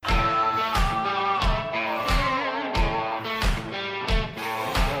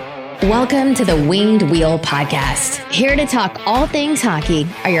Welcome to the Winged Wheel Podcast. Here to talk all things hockey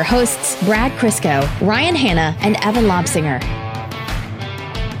are your hosts, Brad Crisco, Ryan Hanna, and Evan Lobsinger.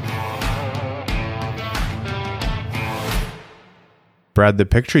 Brad, the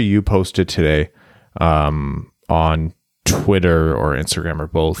picture you posted today on Twitter or Instagram or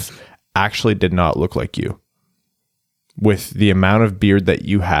both actually did not look like you. With the amount of beard that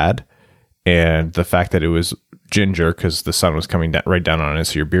you had and the fact that it was ginger because the sun was coming right down on it,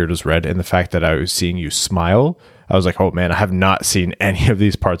 so your beard was red, and the fact that I was seeing you smile, I was like, oh man, I have not seen any of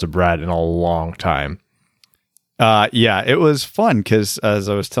these parts of Brad in a long time. Yeah, it was fun because, as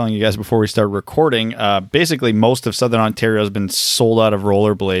I was telling you guys before we started recording, basically most of Southern Ontario has been sold out of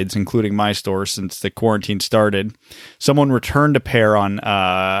rollerblades, including my store, since the quarantine started. Someone returned a pair on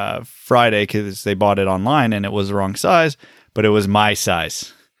Friday because they bought it online and it was the wrong size, but it was my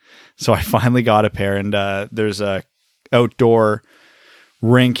size. So I finally got a pair, and there's a outdoor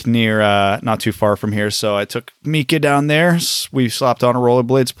rink near not too far from here. So I took Mika down there. We slapped on a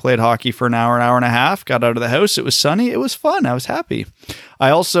rollerblades, played hockey for an hour and a half, got out of the house. It was sunny. It was fun. I was happy.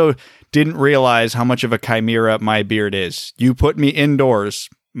 I also didn't realize how much of a chimera my beard is. You put me indoors,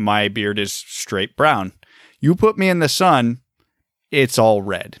 my beard is straight brown. You put me in the sun, it's all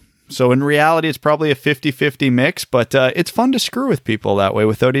red. So in reality, it's probably a 50-50 mix, but it's fun to screw with people that way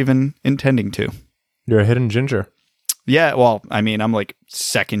without even intending to. You're a hidden ginger. Yeah, well, I mean, I'm like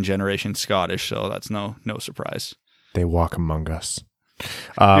second generation Scottish, so that's no surprise. They walk among us.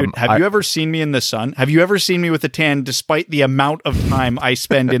 Dude, have you ever seen me in the sun? Have you ever seen me with a tan despite the amount of time I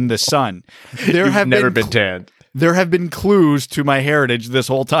spend in the sun? You've never been tanned. There have been clues to my heritage this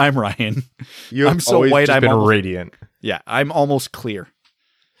whole time, Ryan. I'm so white, I'm been radiant. Yeah, I'm almost clear.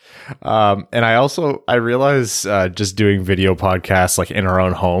 And I realize just doing video podcasts like in our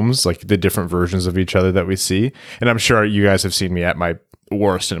own homes, like the different versions of each other that we see. And I'm sure you guys have seen me at my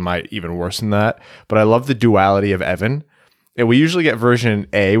worst and my even worse than that. But I love the duality of Evan. And we usually get version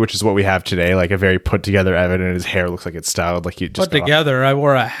A, which is what we have today, like a very put together Evan, and his hair looks like it's styled like you just put together. I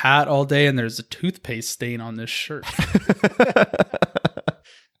wore a hat all day and there's a toothpaste stain on this shirt.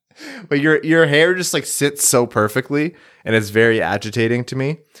 But your hair just like sits so perfectly, and it's very agitating to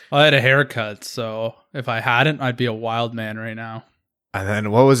me. I had a haircut, so if I hadn't, I'd be a wild man right now. And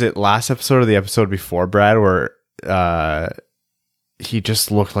then what was it, last episode or the episode before, Brad, where he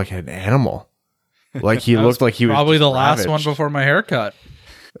just looked like an animal. Like he looked like he was probably the ravaged. last one before my haircut.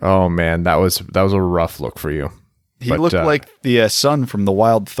 Oh man, that was a rough look for you. He looked like the son from the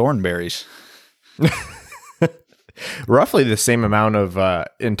Wild Thornberries. Roughly the same amount of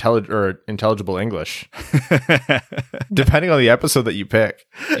intelligible English, depending on the episode that you pick.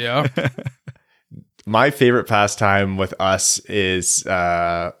 Yeah. My favorite pastime with us is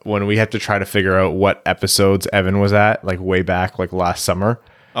when we have to try to figure out what episodes Evan was at, like way back, like last summer,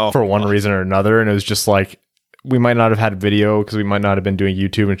 for one reason or another. And it was just like, we might not have had video because we might not have been doing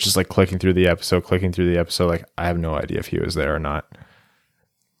YouTube. And it's just like clicking through the episode. Like, I have no idea if he was there or not.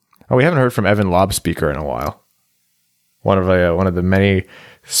 Oh, we haven't heard from Evan Lobspeaker in a while. One of the many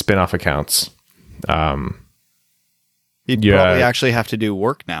spin-off accounts. He'd probably actually have to do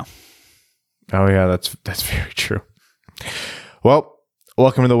work now. Oh yeah, that's very true. Well,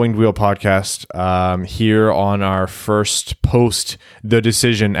 welcome to the Winged Wheel Podcast. Here on our first post the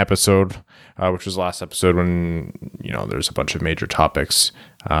decision episode, which was last episode when there's a bunch of major topics,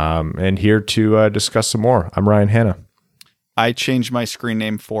 and here to discuss some more. I'm Ryan Hanna. I changed my screen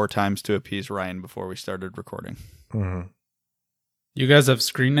name 4 times to appease Ryan before we started recording. Mm-hmm. You guys have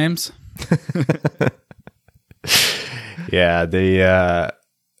screen names? Yeah, they. I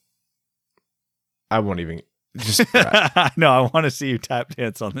won't even. Just no, I want to see you tap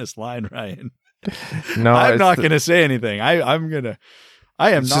dance on this line, Ryan. No, I'm not going to say anything. I am not going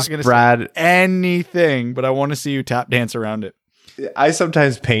to say anything, but I want to see you tap dance around it. I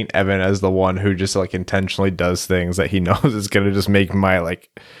sometimes paint Evan as the one who just like intentionally does things that he knows is going to just make my like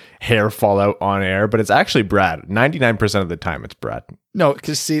hair fall out on air, but it's actually Brad. 99% of the time it's Brad. No,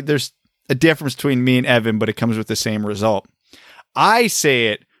 because see, there's a difference between me and Evan, but it comes with the same result. I say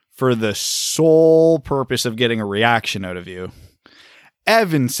it for the sole purpose of getting a reaction out of you.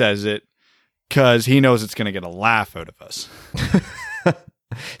 Evan says it because he knows it's going to get a laugh out of us.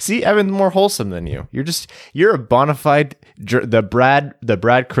 See, Evan's more wholesome than you. You're a bona fide the Brad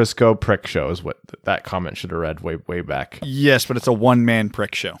Crisco prick show is what that comment should have read way back. Yes, but it's a one-man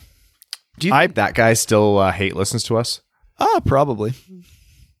prick show. Do you think that guy still listens to us? Probably.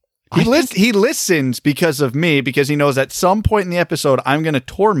 He listens because of me, because he knows at some point in the episode I'm going to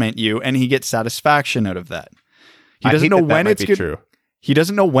torment you, and he gets satisfaction out of that. He doesn't know when it's going to. He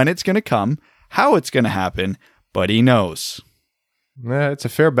doesn't know when it's going to come, how it's going to happen, but he knows. Yeah, it's a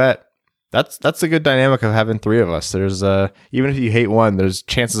fair bet. That's a good dynamic of having three of us. There's even if you hate one, there's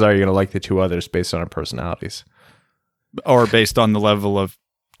chances are you're gonna like the two others based on our personalities, or based on the level of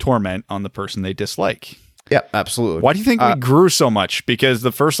torment on the person they dislike. Yeah, absolutely. Why do you think we grew so much? Because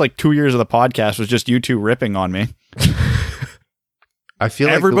the first 2 years of the podcast was just you two ripping on me. I feel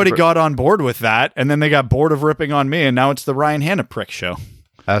like everybody got on board with that, and then they got bored of ripping on me, and now it's the Ryan Hanna prick show.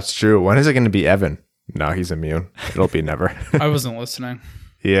 That's true. When is it going to be Evan? No, he's immune. It'll be never. I wasn't listening.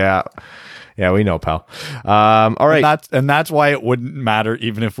 Yeah, we know, pal. All right, and that's why it wouldn't matter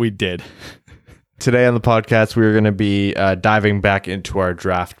even if we did. Today on the podcast, we're going to be diving back into our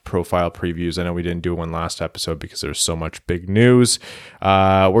draft profile previews. I know we didn't do one last episode because there's so much big news.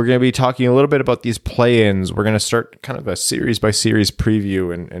 We're going to be talking a little bit about these play-ins. We're going to start kind of a series-by-series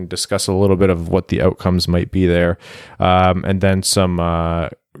preview and discuss a little bit of what the outcomes might be there. And then some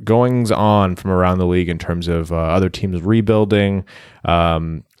goings-on from around the league in terms of other teams rebuilding,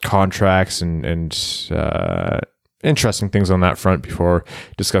 contracts, and interesting things on that front before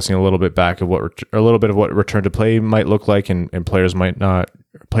discussing a little bit of what return to play might look like and players who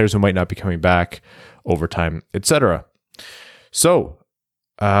might not be coming back over time, etc. So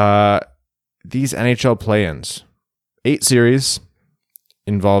these NHL play-ins, 8 series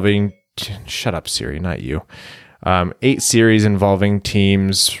involving shut up Siri, not you. 8 series involving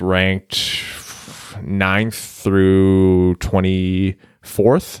teams ranked 9th through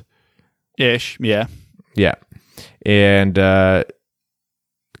 24th ish. Yeah. And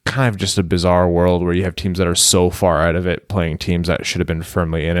kind of just a bizarre world where you have teams that are so far out of it playing teams that should have been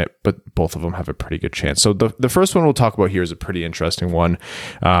firmly in it, but both of them have a pretty good chance. So the first one we'll talk about here is a pretty interesting one.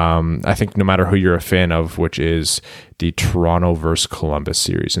 I think no matter who you're a fan of, which is the Toronto versus Columbus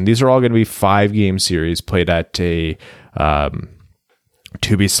series. And these are all going to be 5-game series played at a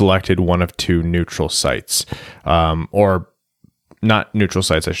to be selected one of 2 neutral sites, or not neutral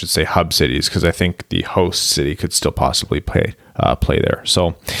sites, I should say hub cities, because I think the host city could still possibly play there.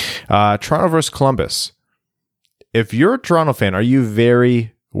 So Toronto versus Columbus. If you're a Toronto fan, are you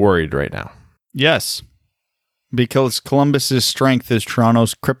very worried right now? Yes, because Columbus's strength is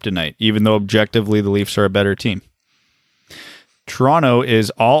Toronto's kryptonite, even though objectively the Leafs are a better team. Toronto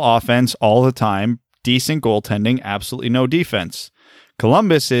is all offense all the time, decent goaltending, absolutely no defense.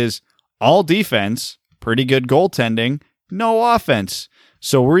 Columbus is all defense, pretty good goaltending, no offense.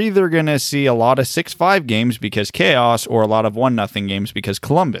 So we're either going to see a lot of 6-5 games because chaos or a lot of 1-0 games because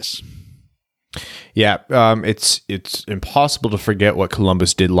Columbus. Yeah, it's impossible to forget what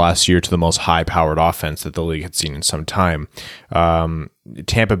Columbus did last year to the most high-powered offense that the league had seen in some time.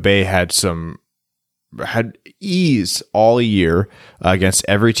 Tampa Bay had ease all year against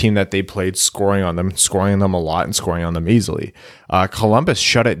every team that they played, scoring on them a lot and scoring on them easily. Columbus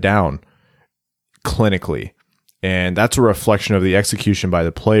shut it down clinically. And that's a reflection of the execution by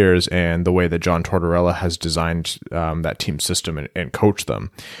the players and the way that John Tortorella has designed that team system and coached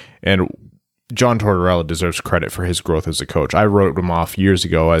them. And John Tortorella deserves credit for his growth as a coach. I wrote him off years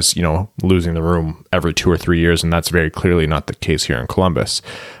ago as, losing the room every 2 or 3 years, and that's very clearly not the case here in Columbus.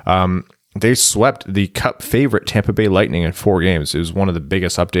 They swept the Cup favorite Tampa Bay Lightning in 4 games. It was one of the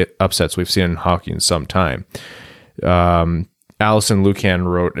biggest upsets we've seen in hockey in some time. Allison Lucan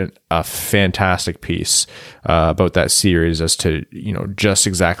wrote a fantastic piece about that series as to, just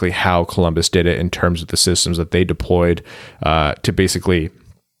exactly how Columbus did it in terms of the systems that they deployed to basically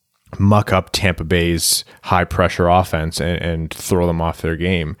muck up Tampa Bay's high pressure offense and throw them off their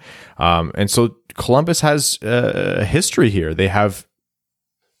game. And so Columbus has a history here. They have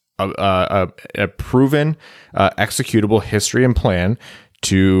a proven executable history and plan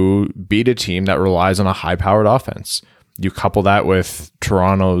to beat a team that relies on a high powered offense. You couple that with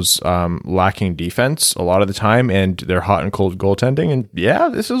Toronto's lacking defense a lot of the time and their hot and cold goaltending. And yeah,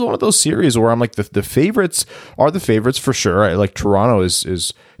 this is one of those series where I'm like, the favorites are the favorites for sure. Like Toronto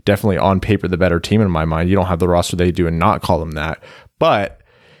is definitely on paper the better team in my mind. You don't have the roster they do and not call them that. But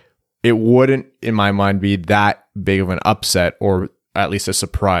it wouldn't, in my mind, be that big of an upset or at least a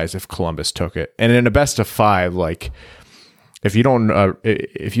surprise if Columbus took it. And in a best of 5, if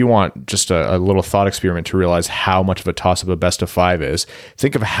you want just a little thought experiment to realize how much of a toss-up a best of 5 is,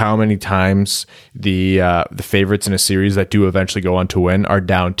 think of how many times the favorites in a series that do eventually go on to win are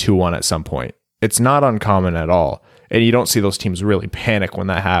down 2-1 at some point. It's not uncommon at all. And you don't see those teams really panic when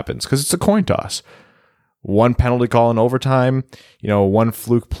that happens because it's a coin toss. One penalty call in overtime, one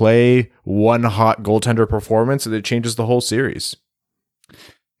fluke play, one hot goaltender performance, and it changes the whole series.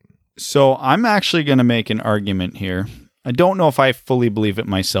 So I'm actually going to make an argument here. I don't know if I fully believe it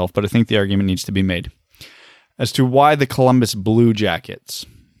myself, but I think the argument needs to be made as to why the Columbus Blue Jackets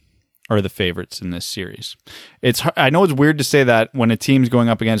are the favorites in this series. I know it's weird to say that when a team's going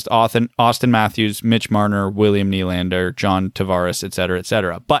up against Austin Matthews, Mitch Marner, William Nylander, John Tavares, et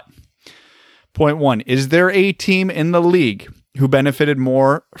cetera, but point one, is there a team in the league who benefited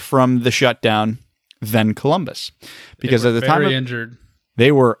more from the shutdown than Columbus? Because at the time, injured.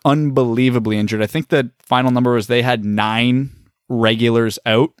 They were unbelievably injured. I think the final number was they had 9 regulars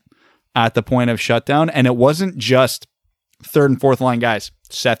out at the point of shutdown, and it wasn't just third and fourth line guys.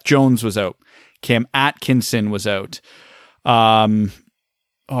 Seth Jones was out. Cam Atkinson was out. Who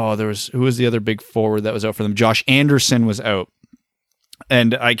was the other big forward that was out for them? Josh Anderson was out.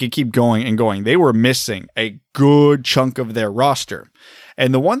 And I could keep going and going. They were missing a good chunk of their roster.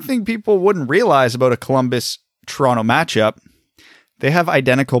 And the one thing people wouldn't realize about a Columbus-Toronto matchup, they have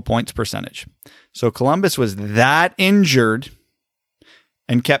identical points percentage. So Columbus was that injured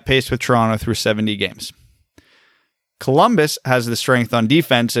and kept pace with Toronto through 70 games. Columbus has the strength on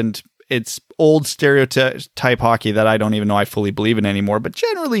defense, and it's old stereotype hockey that I don't even know I fully believe in anymore, but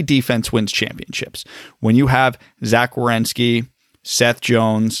generally defense wins championships. When you have Zach Werenski, Seth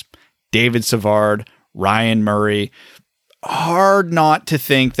Jones, David Savard, Ryan Murray, hard not to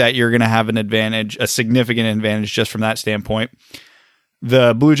think that you're going to have an advantage, a significant advantage just from that standpoint.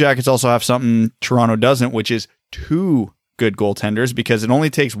 The Blue Jackets also have something Toronto doesn't, which is 2 good goaltenders, because it only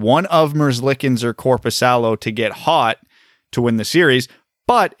takes one of Merzlikins or Korpisalo to get hot to win the series.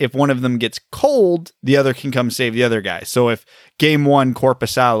 But if one of them gets cold, the other can come save the other guy. So if game 1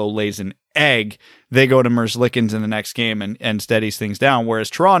 Korpisalo lays an egg, they go to Merzlikins in the next game and steadies things down.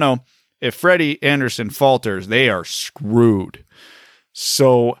 Whereas Toronto, if Freddie Anderson falters, they are screwed.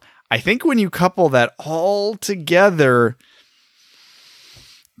 So I think when you couple that all together,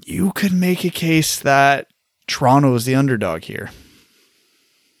 you could make a case that Toronto is the underdog here.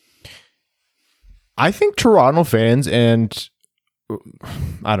 I think Toronto fans, and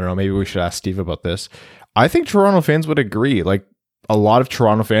I don't know, maybe we should ask Steve about this. I think Toronto fans would agree. Like, a lot of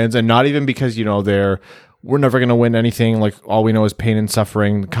Toronto fans, and not even because, we're never going to win anything, like all we know is pain and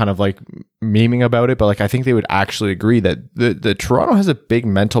suffering, kind of like memeing about it, but like I think they would actually agree that the Toronto has a big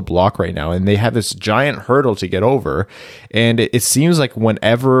mental block right now, and they have this giant hurdle to get over. And it seems like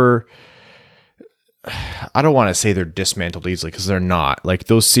whenever, I don't want to say they're dismantled easily, because they're not. Like,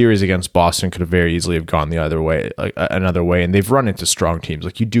 those series against Boston could have very easily have gone the other way, like another way, and they've run into strong teams.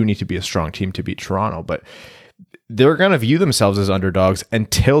 Like, you do need to be a strong team to beat Toronto, but they're going to view themselves as underdogs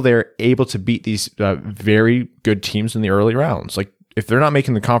until they're able to beat these very good teams in the early rounds. Like, if they're not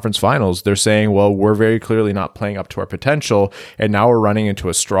making the conference finals, they're saying, well, we're very clearly not playing up to our potential, and now we're running into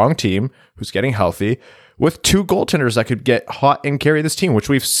a strong team who's getting healthy with 2 goaltenders that could get hot and carry this team, which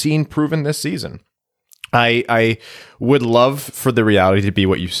we've seen proven this season. I would love for the reality to be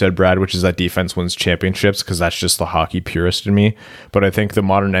what you said, Brad, which is that defense wins championships, because that's just the hockey purist in me. But I think the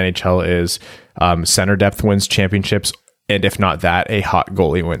modern NHL is center depth wins championships, and if not that, a hot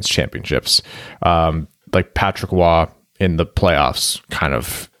goalie wins championships. Like Patrick Waugh in the playoffs kind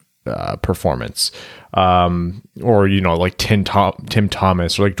of performance. Or, like Tim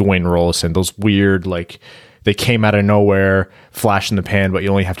Thomas or like Dwayne Rollison, those weird, like, they came out of nowhere, flash in the pan, but you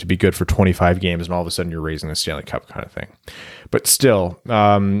only have to be good for 25 games, and all of a sudden you're raising the Stanley Cup kind of thing. But still,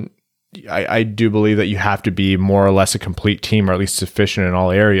 I do believe that you have to be more or less a complete team, or at least sufficient in all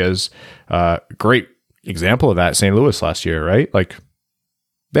areas. Great example of that, St. Louis last year, right? Like,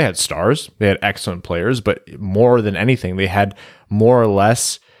 they had stars, they had excellent players, but more than anything, they had more or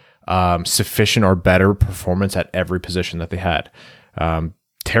less sufficient or better performance at every position that they had.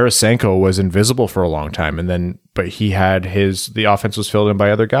 Tarasenko was invisible for a long time, but he had the offense was filled in by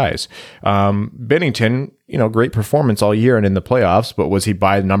other guys. Binnington, great performance all year and in the playoffs, but was he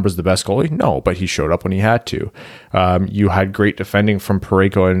by numbers the best goalie? No, but he showed up when he had to. You had great defending from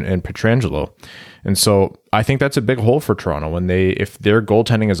Parayko and Pietrangelo. And so I think that's a big hole for Toronto if their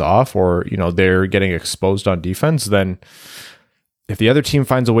goaltending is off, or, they're getting exposed on defense, then if the other team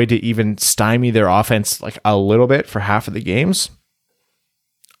finds a way to even stymie their offense like a little bit for half of the games,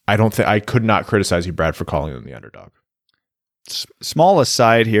 I could not criticize you, Brad, for calling them the underdog. Small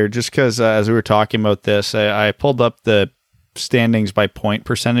aside here, just because as we were talking about this, I pulled up the standings by point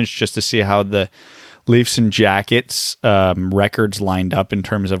percentage just to see how the Leafs and Jackets records lined up in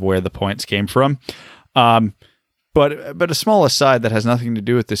terms of where the points came from. But a small aside that has nothing to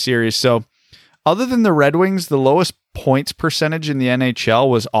do with the series. So other than the Red Wings, the lowest points percentage in the NHL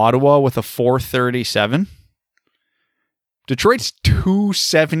was Ottawa with a 437. Detroit's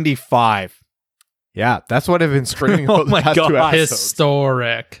 275. Yeah, that's what I've been screaming about the past 2 episodes.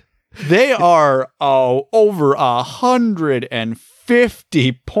 Historic. They are over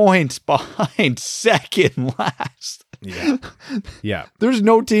 150 points behind second last. Yeah. There's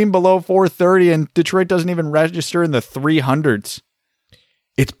no team below 430, and Detroit doesn't even register in the 300s.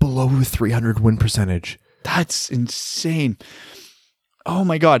 It's below 300 win percentage. That's insane. Oh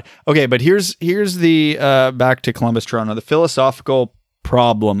my God. Okay, but here's the back to Columbus, Toronto. The philosophical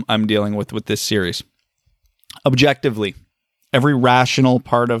problem I'm dealing with this series. Objectively, every rational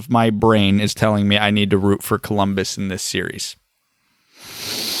part of my brain is telling me I need to root for Columbus in this series.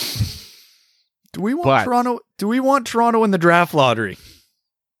 Do we want Toronto? Do we want Toronto in the draft lottery?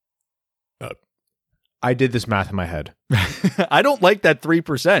 I did this math in my head. I don't like that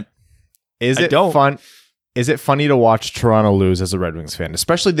 3%. Is it fun? Is it funny to watch Toronto lose as a Red Wings fan,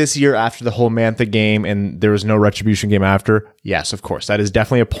 especially this year after the whole Mantha game and there was no retribution game after? Yes, of course. That is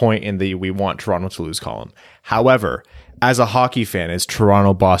definitely a point in the we want Toronto to lose column. However, as a hockey fan, is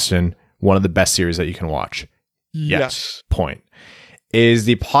Toronto-Boston one of the best series that you can watch? Yes. Point. Is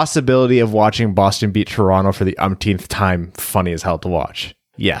the possibility of watching Boston beat Toronto for the umpteenth time funny as hell to watch?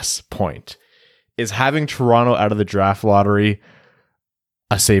 Yes. Point. Is having Toronto out of the draft lottery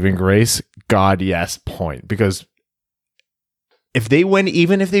a saving grace? God, yes. Point. Because if they win,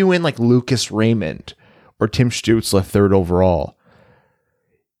 even if they win like Lucas Raymond or Tim Stützle third overall,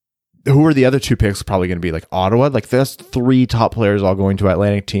 who are the other two picks probably going to be? Like Ottawa? Like there's three top players all going to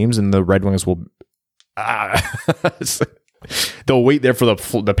Atlantic teams, and the Red Wings will they'll wait there for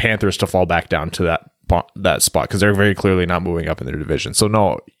the Panthers to fall back down to that spot because they're very clearly not moving up in their division. So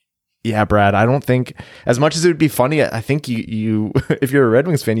no. Yeah, Brad, I don't think, as much as it would be funny, I think you if you're a Red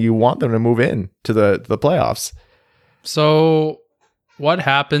Wings fan, you want them to move in to the playoffs. So what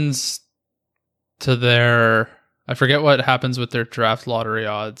happens to I forget what happens with their draft lottery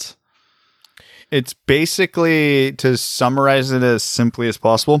odds. It's basically, to summarize it as simply as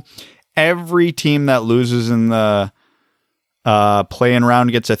possible, every team that loses in the play-in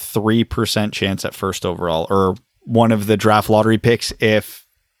round gets a 3% chance at first overall, or one of the draft lottery picks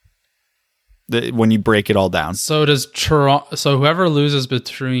when you break it all down. So does Toronto? So whoever loses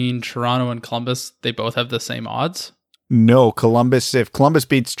between Toronto and Columbus, they both have the same odds? No, Columbus. If Columbus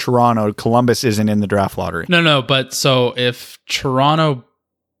beats Toronto, Columbus isn't in the draft lottery. No. But so if Toronto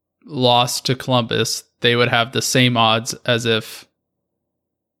lost to Columbus, they would have the same odds as if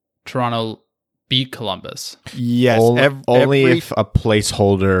Toronto beat Columbus. Yes, only if a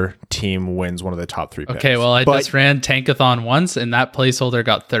placeholder team wins one of the top three picks. Okay, well, I just ran Tankathon once, and that placeholder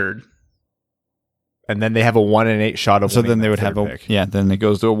got third. And then they have a 1 in 8 shot of. So then they would have pick. Then it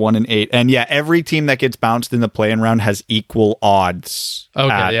goes to a 1 in 8, and every team that gets bounced in the play-in round has equal odds.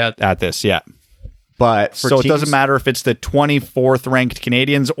 Okay, at this, But so it doesn't matter if it's the 24th ranked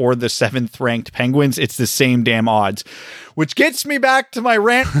Canadians or the 7th ranked Penguins; it's the same damn odds. Which gets me back to my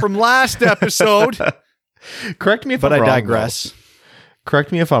rant from last episode. Correct me if I'm wrong. But I digress. Though.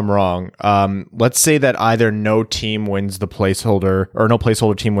 Correct me if I'm wrong. Let's say that either no team wins the placeholder, or no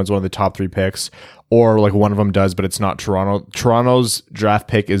placeholder team wins one of the top 3 picks, or like one of them does, but it's not Toronto. Toronto's draft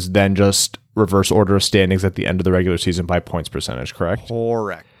pick is then just reverse order of standings at the end of the regular season by points percentage, correct?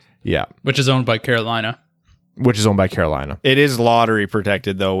 Correct. Yeah. Which is owned by Carolina. It is lottery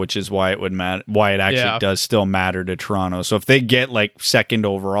protected though, which is why it would matter. Why it actually does still matter to Toronto. So if they get like second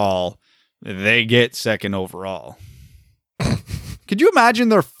overall, they get second overall. Could you imagine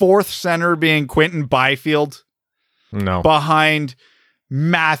their 4th center being Quentin Byfield? No. Behind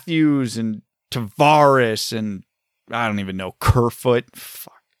Matthews and Tavares and I don't even know, Kerfoot.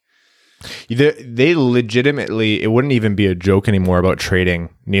 Fuck. They legitimately, it wouldn't even be a joke anymore about trading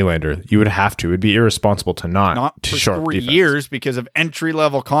Nylander. You would have to. It'd be irresponsible to not for short 3 defense. years because of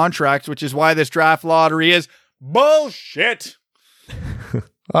entry-level contracts, which is why this draft lottery is bullshit.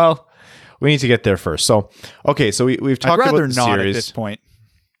 Well, we need to get there first. So, okay, so we've talked about the series. At this point.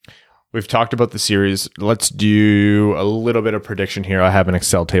 We've talked about the series. Let's do a little bit of prediction here. I have an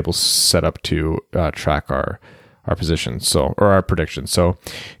Excel table set up to track our positions, or our predictions. So,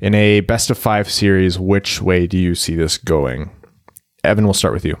 in a best of 5 series, which way do you see this going? Evan, we'll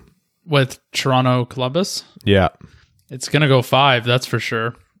start with you. With Toronto Columbus? Yeah. It's going to go 5, that's for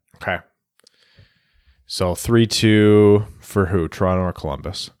sure. Okay. So 3-2 for who? Toronto or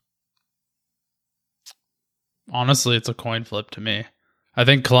Columbus? Honestly, it's a coin flip to me. I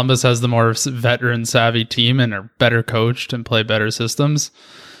think Columbus has the more veteran savvy team and are better coached and play better systems.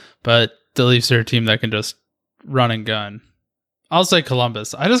 But the Leafs are a team that can just run and gun. I'll say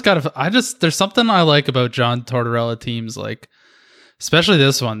Columbus. There's something I like about John Tortorella teams, like especially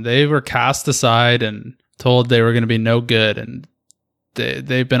this one. They were cast aside and told they were going to be no good, and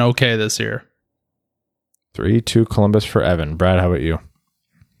they've been okay this year. 3-2 Columbus for Evan. Brad, how about you?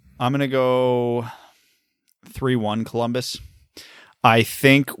 I'm going to go 3-1 Columbus. I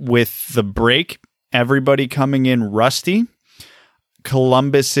think with the break everybody coming in rusty,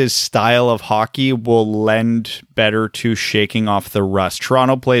 Columbus's style of hockey will lend better to shaking off the rust.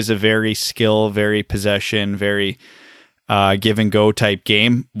 Toronto plays a very very possession, very give and go type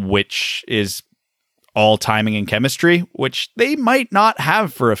game, which is all timing and chemistry, which they might not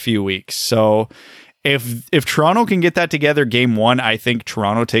have for a few weeks. So if Toronto can get that together game one, I think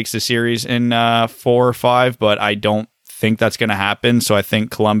Toronto takes the series in 4 or 5, but I don't think that's going to happen. So I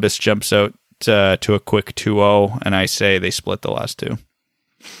think Columbus jumps out to a quick 2-0, and I say they split the last two.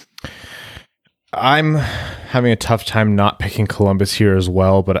 I'm having a tough time not picking Columbus here as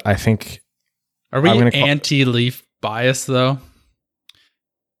well, but I think... Are we anti-Leaf biased, though?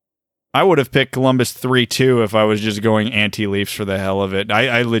 I would have picked Columbus 3-2 if I was just going anti-Leafs for the hell of it.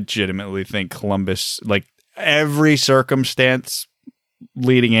 I legitimately think Columbus, like every circumstance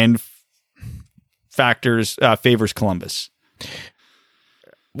leading in favors Columbus.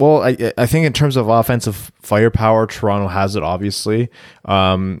 Well, I think in terms of offensive firepower, Toronto has it, obviously.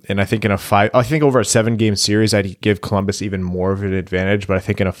 And I think over a 7-game series, I'd give Columbus even more of an advantage. But I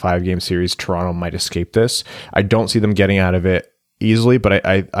think in a 5-game series, Toronto might escape this. I don't see them getting out of it easily, but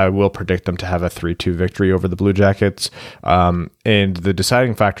I will predict them to have a 3-2 victory over the Blue Jackets. And the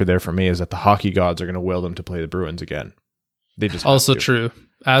deciding factor there for me is that the hockey gods are going to will them to play the Bruins again. They just also true,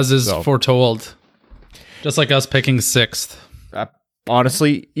 as is foretold. Just like us picking 6th.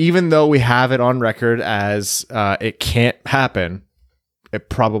 Honestly, even though we have it on record as it can't happen, it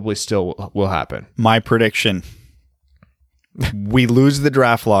probably still will happen. My prediction: we lose the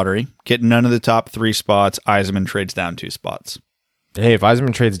draft lottery, get none of the top 3 spots. Yzerman trades down 2 spots. Hey, if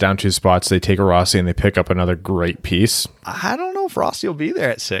Yzerman trades down 2 spots, they take a Rossi and they pick up another great piece. I don't know if Rossi will be there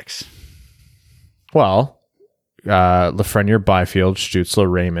at 6. Well, Lafreniere, Byfield, Stützle,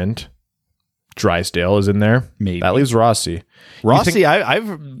 Raymond, Drysdale is in there. Maybe that leaves Rossi.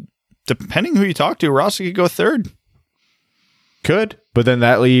 I've depending who you talk to, Rossi could go 3rd. Could, but then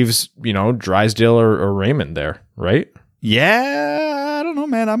that leaves Drysdale or Raymond there, right? Yeah, I don't know,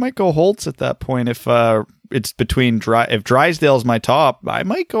 man. I might go Holtz at that point if it's between if Drysdale's my top, I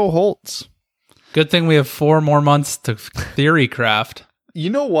might go Holtz. Good thing we have 4 more months to theory craft. You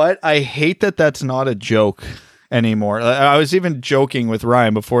know what? I hate that that's not a joke anymore. I was even joking with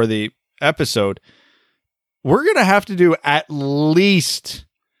Ryan before the episode. We're going to have to do at least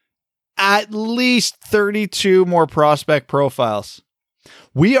 32 more prospect profiles.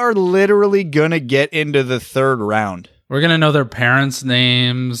 We are literally going to get into the 3rd round. We're going to know their parents'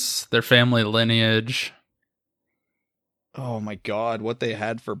 names, their family lineage. Oh my God, what they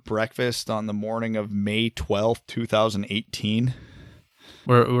had for breakfast on the morning of May 12th, 2018.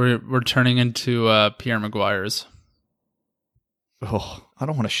 We're turning into Pierre Maguire's. Oh, I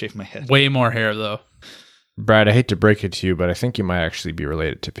don't want to shave my head. Way more hair, though. Brad, I hate to break it to you, but I think you might actually be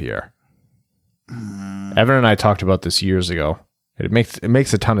related to Pierre. Evan and I talked about this years ago. It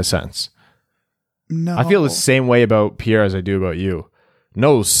makes a ton of sense. No. I feel the same way about Pierre as I do about you.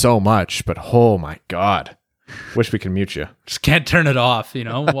 Knows so much, but oh my God. Wish we could mute you. Just can't turn it off,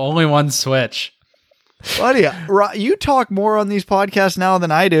 Only one switch. Buddy, you talk more on these podcasts now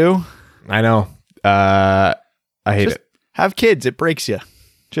than I do. I know. I hate it. Have kids. It breaks you.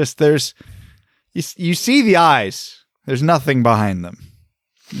 Just you see the eyes. There's nothing behind them.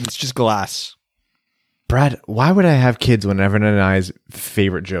 It's just glass. Brad, why would I have kids when Evan and I's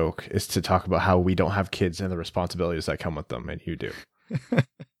favorite joke is to talk about how we don't have kids and the responsibilities that come with them, and you do?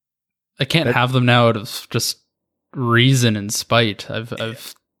 I can't have them now out of just reason and spite.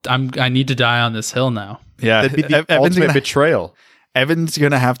 I need to die on this hill now. Yeah, that'd be the ultimate betrayal. Evan's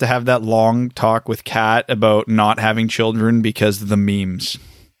gonna have to have that long talk with Kat about not having children because of the memes.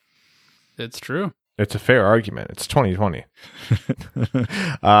 It's true. It's a fair argument. It's 2020.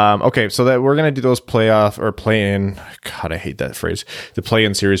 Okay, so that we're going to do those playoff or play-in. God, I hate that phrase. The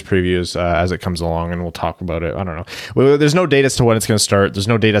play-in series previews as it comes along, and we'll talk about it. I don't know. Well, there's no date as to when it's going to start. There's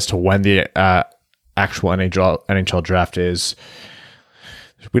no date as to when the actual NHL draft is.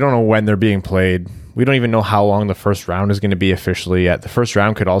 We don't know when they're being played. We don't even know how long the first round is going to be officially yet. The first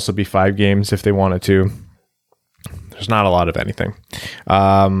round could also be 5 games if they wanted to. There's not a lot of anything.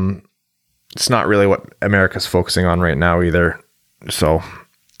 It's not really what America's focusing on right now either. So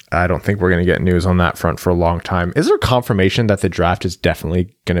I don't think we're going to get news on that front for a long time. Is there confirmation that the draft is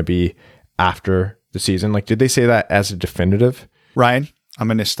definitely going to be after the season? Like, did they say that as a definitive? Ryan, I'm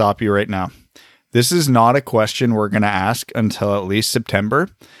going to stop you right now. This is not a question we're going to ask until at least September,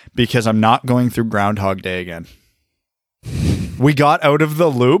 because I'm not going through Groundhog Day again. We got out of the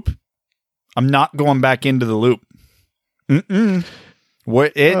loop. I'm not going back into the loop.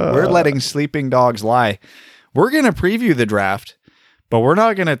 We're letting sleeping dogs lie. We're going to preview the draft, But we're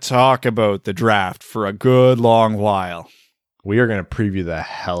not going to talk about the draft for a good long while. We are going to preview the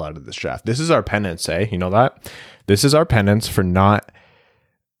hell out of this draft. This is our penance, eh? You know that? This is our penance for not...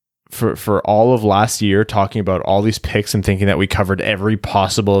 For all of last year, talking about all these picks and thinking that we covered every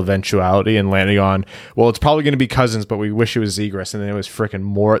possible eventuality and landing on, well, it's probably going to be Cousins, but we wish it was Zegras. And then it was freaking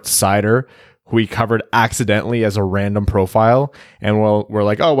Moritz Seider, who we covered accidentally as a random profile. And we're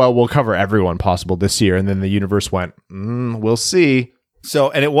like, oh, well, we'll cover everyone possible this year. And then the universe went, we'll see.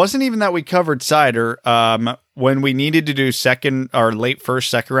 So, and it wasn't even that we covered Seider. When we needed to do second or late first,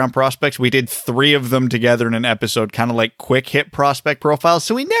 second round prospects, we did 3 of them together in an episode, kind of like quick hit prospect profiles.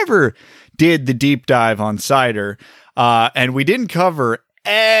 So we never did the deep dive on Seider. And we didn't cover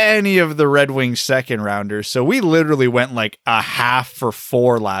any of the Red Wings second rounders. So we literally went like a half for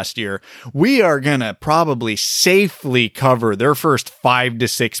 4 last year. We are going to probably safely cover their first 5 to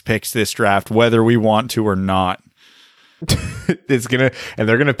 6 picks this draft, whether we want to or not. They're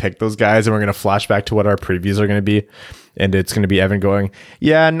gonna pick those guys, and we're gonna flash back to what our previews are gonna be, and it's gonna be Evan going,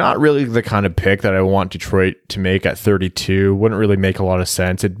 yeah, not really the kind of pick that I want Detroit to make at 32. Wouldn't really make a lot of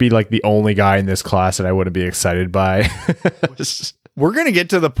sense. It'd be like the only guy in this class that I wouldn't be excited by. We're gonna get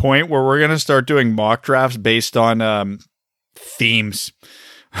to the point where we're gonna start doing mock drafts based on themes.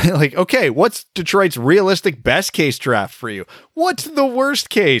 Like, okay, what's Detroit's realistic best case draft for you? What's the worst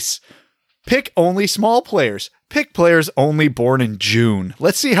case? Pick only small players. Pick players only born in June.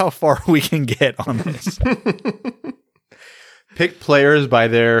 Let's see how far we can get on this. Pick players by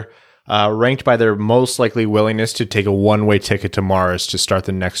their ranked by their most likely willingness to take a one-way ticket to Mars to start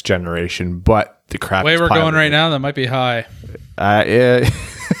the next generation. But the crap. Way we're going right now, that might be high. Yeah.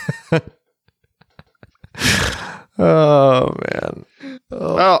 Oh man.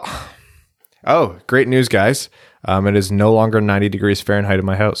 Oh, great news, guys! It is no longer 90 degrees Fahrenheit in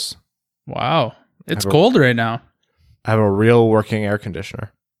my house. Wow. It's cold right now. I have a real working air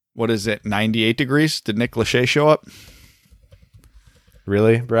conditioner. What is it, 98 degrees? Did Nick Lachey show up?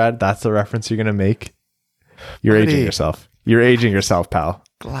 Really, Brad? That's the reference you're going to make? You're aging yourself. You're aging yourself, pal.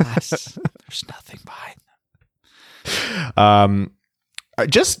 Glass. There's nothing behind them.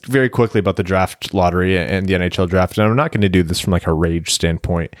 Just very quickly about the draft lottery and the NHL draft. And I'm not going to do this from like a rage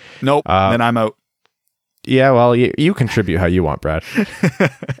standpoint. Nope. Then I'm out. Yeah, well, you contribute how you want, Brad.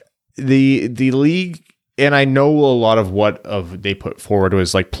 The league, and I know a lot of what they put forward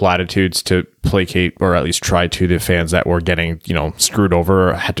was like platitudes to placate, or at least try to, the fans that were getting, screwed over,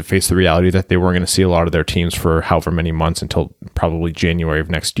 or had to face the reality that they weren't going to see a lot of their teams for however many months until probably January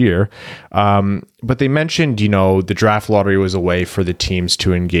of next year. But they mentioned, the draft lottery was a way for the teams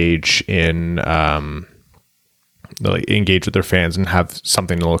to engage in, engage with their fans and have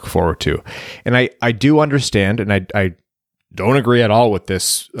something to look forward to. And I do understand, and I don't agree at all with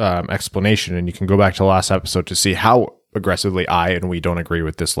this explanation, and you can go back to the last episode to see how aggressively we don't agree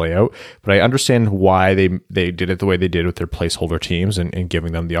with this layout. But I understand why they did it the way they did with their placeholder teams and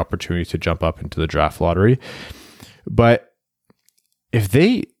giving them the opportunity to jump up into the draft lottery. But if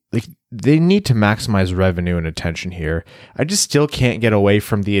they need to maximize revenue and attention here, I just still can't get away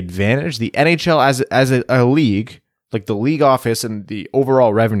from the advantage the NHL as a league, like the league office and the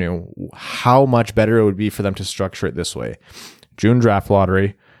overall revenue, how much better it would be for them to structure it this way. June draft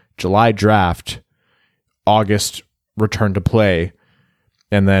lottery, July draft, August return to play,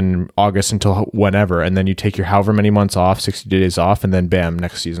 and then August until whenever. And then you take your however many months off, 60 days off, and then bam,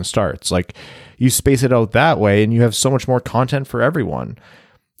 next season starts. Like, you space it out that way and you have so much more content for everyone.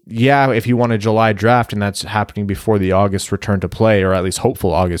 Yeah, if you want a July draft and that's happening before the August return to play, or at least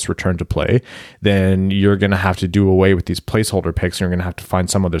hopeful August return to play, then you're going to have to do away with these placeholder picks, and you're going to have to find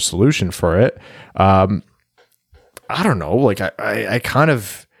some other solution for it. I don't know. Like, I kind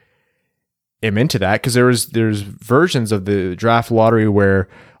of am into that, because there's versions of the draft lottery where,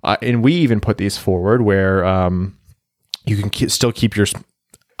 and we even put these forward, where you can still keep your,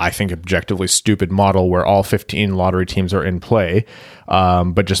 I think, objectively stupid model where all 15 lottery teams are in play,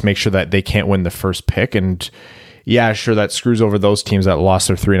 but just make sure that they can't win the first pick. And yeah, sure, that screws over those teams that lost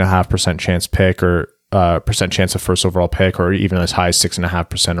their 3.5% chance pick, or percent chance of first overall pick, or even as high as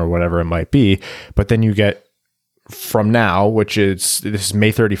 6.5% or whatever it might be. But then you get, from now, this is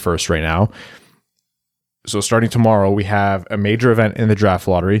May 31st right now. So starting tomorrow, we have a major event in the draft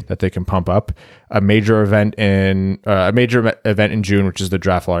lottery that they can pump up, a major event in June, which is the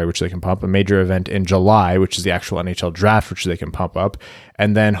draft lottery, which they can pump, a major event in July, which is the actual NHL draft, which they can pump up.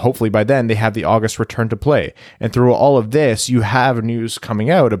 And then hopefully by then they have the August return to play. And through all of this, you have news coming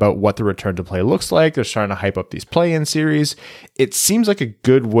out about what the return to play looks like. They're starting to hype up these play-in series. It seems like a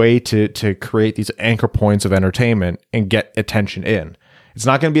good way to create these anchor points of entertainment and get attention in. It's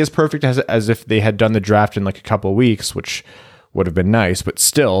not going to be as perfect as if they had done the draft in like a couple of weeks, which would have been nice, but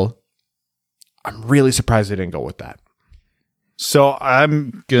still, I'm really surprised they didn't go with that. So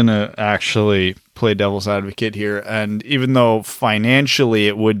I'm going to actually play devil's advocate here. And even though financially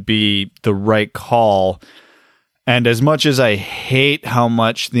it would be the right call, and as much as I hate how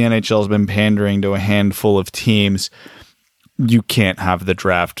much the NHL has been pandering to a handful of teams, you can't have the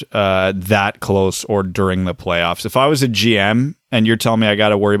draft that close or during the playoffs. If I was a GM and you're telling me I got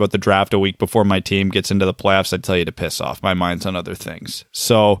to worry about the draft a week before my team gets into the playoffs, I'd tell you to piss off. My mind's on other things.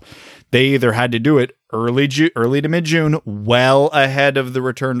 So they either had to do it early to mid-June, well ahead of the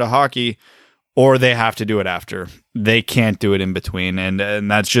return to hockey, or they have to do it after. They can't do it in between, and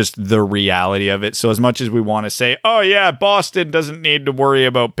that's just the reality of it. So as much as we want to say, oh yeah, Boston doesn't need to worry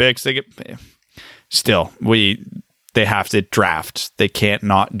about picks, they have to draft. They can't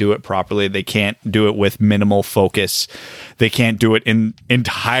not do it properly. They can't do it with minimal focus. They can't do it in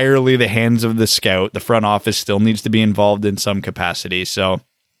entirely the hands of the scout. The front office still needs to be involved in some capacity. So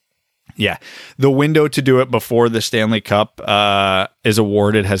yeah, the window to do it before the Stanley Cup is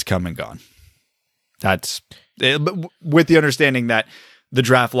awarded has come and gone. That's with the understanding that the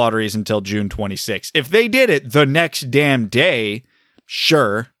draft lottery is until June 26th. If they did it the next damn day,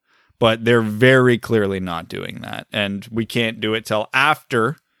 sure, but they're very clearly not doing that. And we can't do it till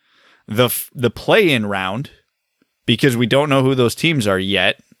after the play-in round because we don't know who those teams are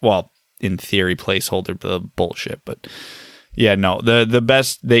yet. Well, in theory, placeholder bullshit, but yeah, no, the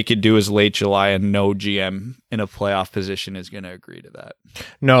best they could do is late July, and no GM in a playoff position is going to agree to that.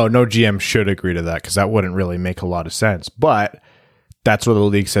 No GM should agree to that because that wouldn't really make a lot of sense. But that's what the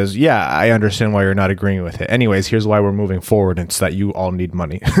league says. Yeah, I understand why you're not agreeing with it. Anyways, here's why we're moving forward. It's that you all need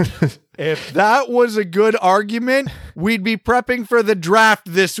money. If that was a good argument, we'd be prepping for the draft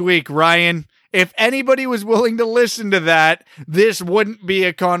this week, Ryan. If anybody was willing to listen to that, this wouldn't be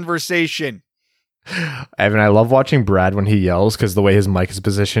a conversation. Evan, I love watching Brad when he yells because the way his mic is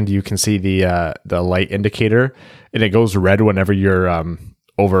positioned, you can see the light indicator, and it goes red whenever you're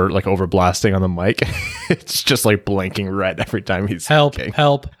over blasting on the mic. It's just like blinking red every time he's help. speaking.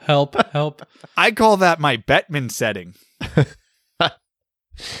 Help. I call that my Bettman setting.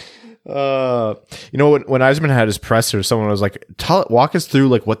 When Eisman had his presser, someone was like, walk us through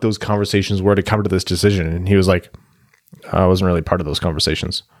like what those conversations were to come to this decision, and he was like, I wasn't really part of those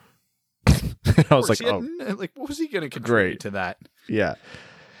conversations. I was like, what was he going to contribute to that? Yeah.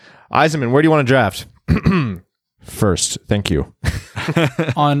 Eisenman, where do you want to draft? First, thank you.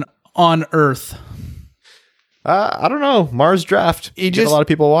 on Earth. I don't know. Mars draft. He just a lot of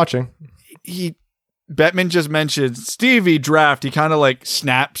people watching. Bettman just mentioned Stevie draft. He kind of like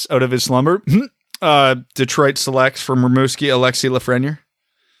snaps out of his slumber. Detroit selects from Rimouski, Alexei Lafreniere.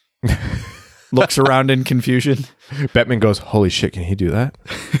 Looks around in confusion. Bettman goes, holy shit, can he do that?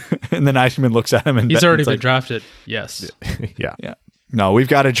 And then Eichmann looks at him and he's already been drafted. Yes. Yeah. No, we've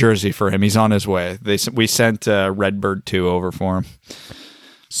got a jersey for him. He's on his way. We sent Redbird 2 over for him.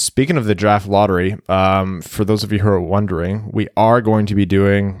 Speaking of the draft lottery, for those of you who are wondering, we are going to be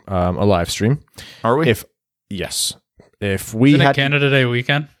doing a live stream. Are we? Yes. If we had Canada Day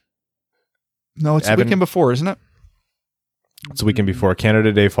weekend? No, it's the weekend before, isn't it? It's the weekend before.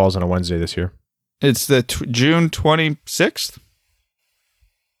 Canada Day falls on a Wednesday this year. It's the June 26th?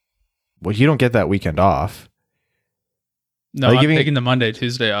 Well, you don't get that weekend off. No, I'm taking the Monday,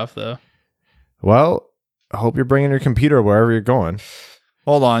 Tuesday off, though. Well, I hope you're bringing your computer wherever you're going.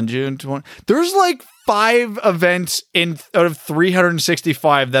 Hold on, June 20. There's like 5 events out of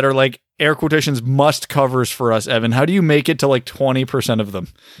 365 that are like air quotations must covers for us, Evan. How do you make it to like 20% of them?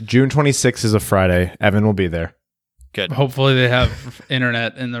 June 26th is a Friday. Evan will be there. Good. Hopefully they have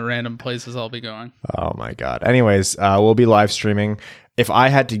internet in the random places I'll be going. Oh my God. Anyways, we'll be live streaming. If I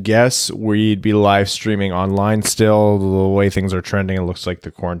had to guess, we'd be live streaming online still. The way things are trending, it looks like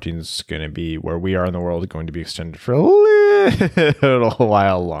the quarantine's going to be where we are in the world going to be extended for a little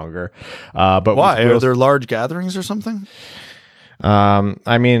while longer. But why? Are there large gatherings or something?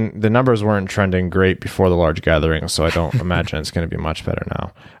 I mean, the numbers weren't trending great before the large gathering, so I don't imagine it's going to be much better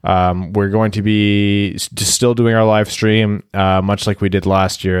now. We're going to be still doing our live stream, much like we did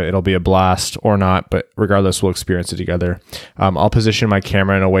last year. It'll be a blast or not, but regardless, we'll experience it together. I'll position my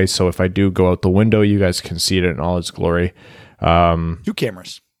camera in a way so if I do go out the window, you guys can see it in all its glory. 2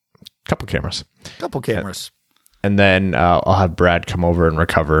 cameras. Couple cameras. And then I'll have Brad come over and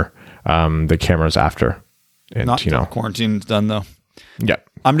recover the cameras after. And, not until quarantine's done, though. Yeah.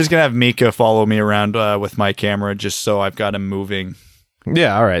 I'm just going to have Mika follow me around with my camera just so I've got him moving.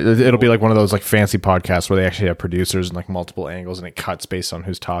 Yeah, all right. It'll be like one of those like fancy podcasts where they actually have producers and like multiple angles and it cuts based on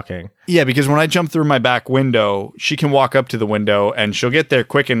who's talking. Yeah, because when I jump through my back window, she can walk up to the window and she'll get there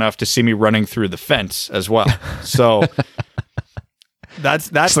quick enough to see me running through the fence as well. So That's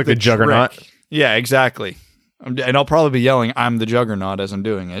it's like the the juggernaut. trick. Yeah, exactly. And I'll probably be yelling, "I'm the juggernaut" as I'm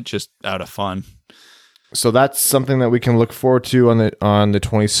doing it, just out of fun. So that's something that we can look forward to on the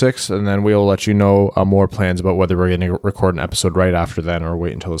 26th, and then we'll let you know more plans about whether we're going to record an episode right after then or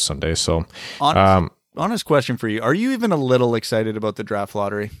wait until the Sunday. So, honest question for you: are you even a little excited about the draft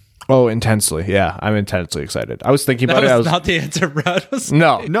lottery? Oh, intensely. Yeah, I'm intensely excited. I was thinking about it. That was not the answer Brad was.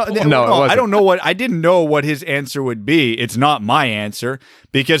 No. I don't know I didn't know what his answer would be. It's not my answer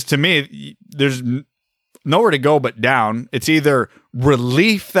because to me, there's nowhere to go but down. It's either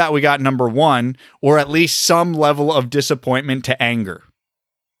relief that we got number one or at least some level of disappointment to anger.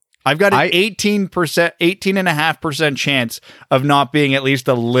 I've got an 18.5% chance of not being at least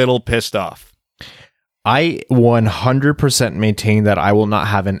a little pissed off. I 100% maintain that I will not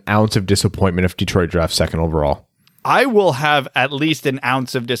have an ounce of disappointment if Detroit drafts second overall. I will have at least an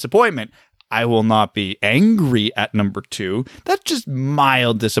ounce of disappointment. I will not be angry at number 2. That's just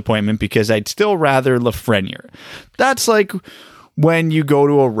mild disappointment because I'd still rather Lafreniere. That's like when you go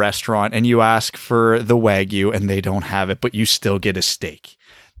to a restaurant and you ask for the Wagyu and they don't have it, but you still get a steak.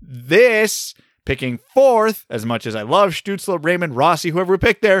 This, picking 4th, as much as I love Stützle, Raymond, Rossi, whoever we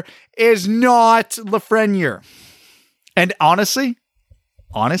picked there, is not Lafreniere. And honestly,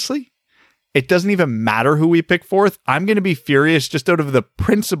 it doesn't even matter who we pick 4th. I'm going to be furious just out of the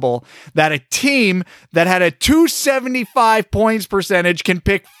principle that a team that had a 275 points percentage can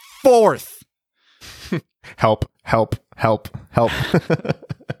pick 4th. Help.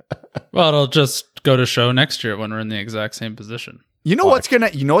 Well, it'll just go to show next year when we're in the exact same position. You know what's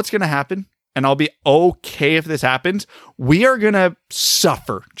gonna happen? And I'll be okay if this happens. We are going to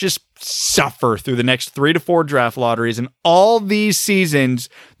suffer through the next 3 to 4 draft lotteries. And all these seasons,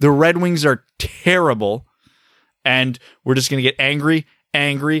 the Red Wings are terrible. And we're just going to get angry.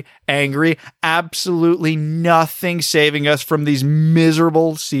 Absolutely nothing saving us from these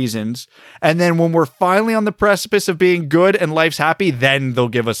miserable seasons. And then when we're finally on the precipice of being good and life's happy, then they'll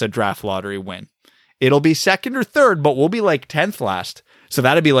give us a draft lottery win. It'll be 2nd or 3rd, but we'll be like 10th last. So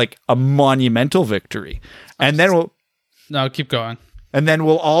that'd be like a monumental victory. And then No, keep going. And then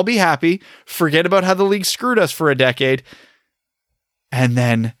we'll all be happy, forget about how the league screwed us for a decade, and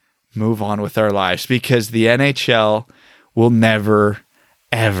then move on with our lives because the NHL will never,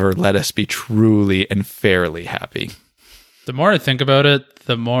 ever let us be truly and fairly happy. The more I think about it,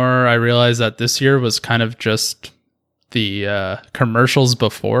 the more I realize that this year was kind of just the commercials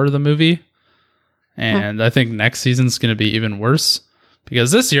before the movie. And I think next season's going to be even worse.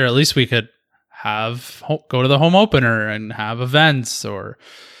 Because this year, at least we could go to the home opener and have events or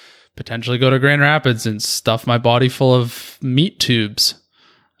potentially go to Grand Rapids and stuff my body full of meat tubes.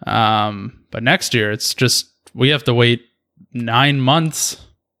 But next year, it's just, we have to wait 9 months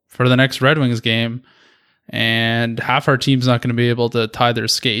for the next Red Wings game. And half our team's not going to be able to tie their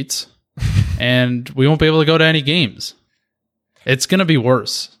skates. And we won't be able to go to any games. It's going to be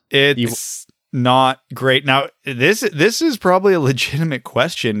worse. It's not great. Now, this is probably a legitimate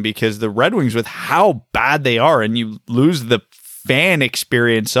question because the Red Wings, with how bad they are, and you lose the fan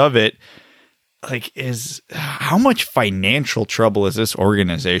experience of it, like, is how much financial trouble is this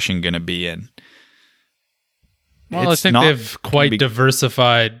organization going to be in? Well, I think they've quite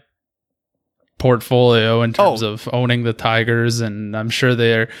diversified portfolio in terms of owning the Tigers, and I'm sure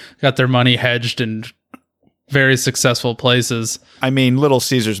they're got their money hedged in very successful places. I mean, Little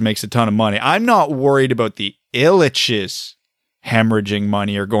Caesars makes a ton of money. I'm not worried about the Ilitches hemorrhaging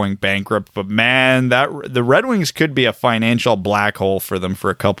money or going bankrupt, but man, the Red Wings could be a financial black hole for them for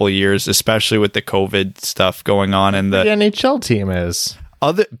a couple of years, especially with the COVID stuff going on. And the NHL team is.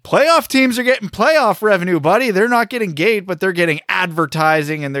 Other playoff teams are getting playoff revenue, buddy. They're not getting gate, but they're getting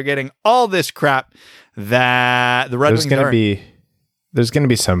advertising and they're getting all this crap that the Red Wings aren't. There's going to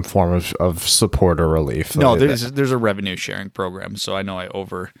be some form of support or relief. No, there's a revenue sharing program, so I know I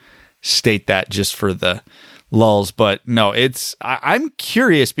overstate that just for the lulls, but no, I'm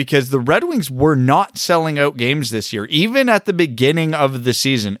curious because the Red Wings were not selling out games this year. Even at the beginning of the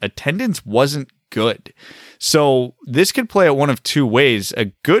season, attendance wasn't good. So this could play out one of two ways.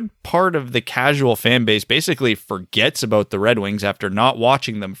 A good part of the casual fan base basically forgets about the Red Wings after not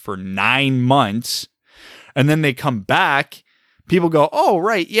watching them for 9 months, and then they come back. People go, oh,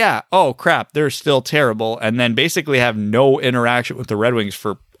 right, yeah, oh, crap, they're still terrible, and then basically have no interaction with the Red Wings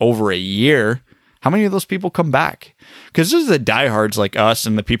for over a year. How many of those people come back? Because this is the diehards like us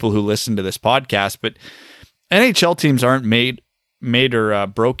and the people who listen to this podcast, but NHL teams aren't made or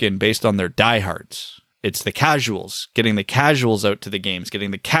broken based on their diehards. It's the casuals, getting the casuals out to the games,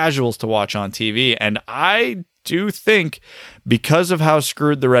 getting the casuals to watch on TV, and I do think because of how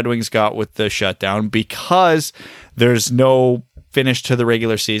screwed the Red Wings got with the shutdown, because there's no finish to the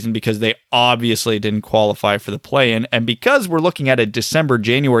regular season because they obviously didn't qualify for the play-in. And because we're looking at a December,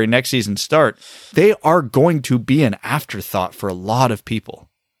 January next season start, they are going to be an afterthought for a lot of people.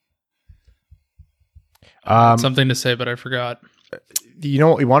 Something to say, but I forgot. You know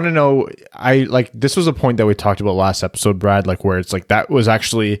what we want to know? This was a point that we talked about last episode, Brad, like where it's like that was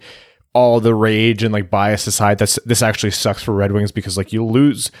actually all the rage and like bias aside. This actually sucks for Red Wings because like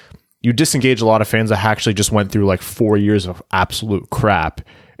you disengage a lot of fans that actually just went through like 4 years of absolute crap.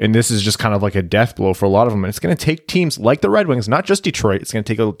 And this is just kind of like a death blow for a lot of them. And it's going to take teams like the Red Wings, not just Detroit. It's going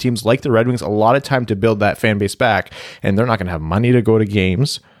to take teams like the Red Wings a lot of time to build that fan base back. And they're not going to have money to go to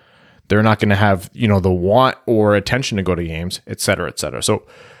games. They're not going to have, the want or attention to go to games, et cetera, et cetera. So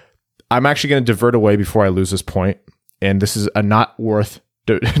I'm actually going to divert away before I lose this point. And this is a not worth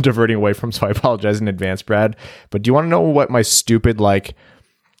diverting away from. So I apologize in advance, Brad. But do you want to know what my stupid, like,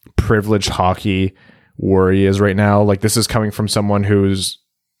 privileged hockey worry is right now? Like, this is coming from someone who's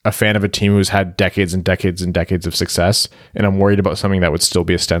a fan of a team who's had decades and decades and decades of success, and I'm worried about something that would still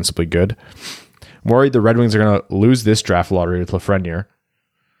be ostensibly good. I'm worried the Red Wings are going to lose this draft lottery with Lafreniere,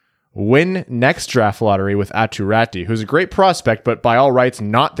 win next draft lottery with Aatu Räty, who's a great prospect, but by all rights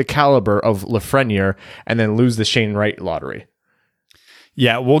not the caliber of Lafreniere, and then lose the Shane Wright lottery.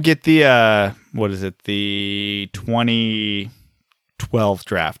 Yeah, we'll get the the 2012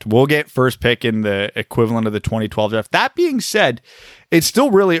 draft. We'll get first pick in the equivalent of the 2012 draft. That being said, it's still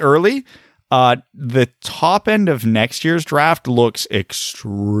really early. The top end of next year's draft looks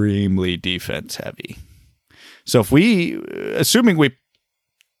extremely defense heavy. So assuming we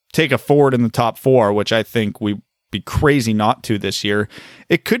take a forward in the top 4, which I think we'd be crazy not to this year,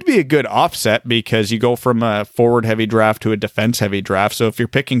 it could be a good offset because you go from a forward heavy draft to a defense heavy draft. So if you're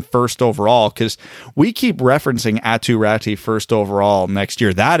picking first overall, because we keep referencing Aatu Räty first overall next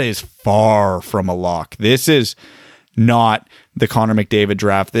year, that is far from a lock. This is not the Connor McDavid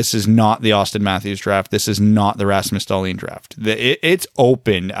draft. This is not the Austin Matthews draft. This is not the Rasmus Dahlin draft. It's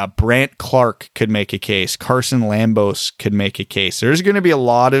open. Brant Clark could make a case. Carson Lambos could make a case. There's going to be a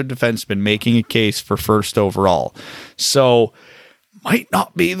lot of defensemen making a case for first overall. So might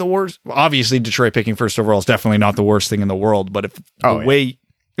not be the worst. Obviously, Detroit picking first overall is definitely not the worst thing in the world. But if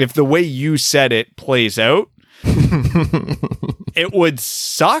the way you said it plays out, it would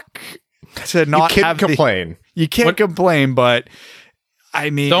suck to not complain. You can't complain, but I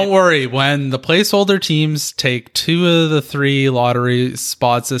mean, don't worry. When the placeholder teams take 2 of the 3 lottery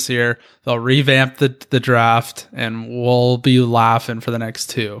spots this year, they'll revamp the draft, and we'll be laughing for the next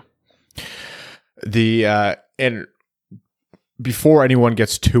 2. And before anyone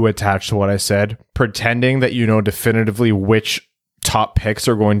gets too attached to what I said, pretending that you know definitively which top picks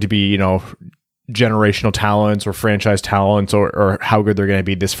are going to be, generational talents or franchise talents or how good they're going to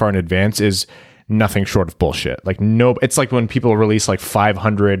be this far in advance is nothing short of bullshit. Like, no, it's like when people release like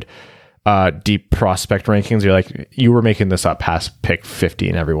 500 deep prospect rankings, you're like, you were making this up past pick 50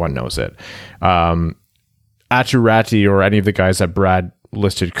 and everyone knows it. Aatu Räty or any of the guys that Brad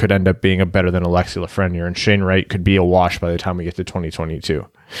listed could end up being better than Alexi Lafreniere, and Shane Wright could be a wash by the time we get to 2022.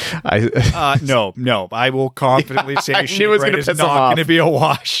 No, I will confidently say Shane Wright is not going to be a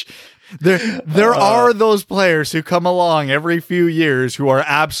wash. There are those players who come along every few years who are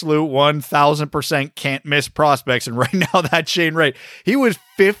absolute 1000% can't miss prospects. And right now that's Shane Wright. He was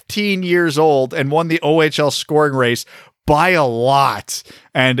 15 years old and won the OHL scoring race by a lot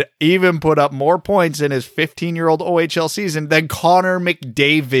and even put up more points in his 15-year-old OHL season than Connor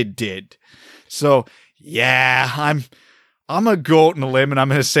McDavid did. So yeah, I'm going to go out on a limb and I'm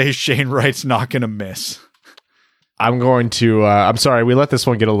going to say Shane Wright's not going to miss. I'm going to, I'm sorry, we let this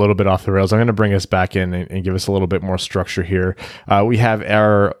one get a little bit off the rails. I'm going to bring us back in and give us a little bit more structure here. We have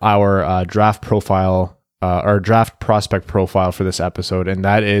our draft profile, our draft prospect profile for this episode, and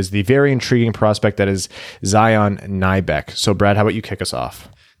that is the very intriguing prospect that is Zion Nybeck. So, Brad, how about you kick us off?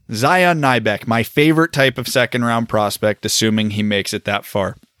 Zion Nybeck, my favorite type of second round prospect, assuming he makes it that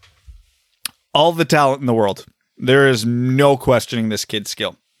far. All the talent in the world. There is no questioning this kid's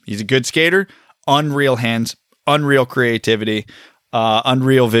skill. He's a good skater, unreal hands, unreal creativity,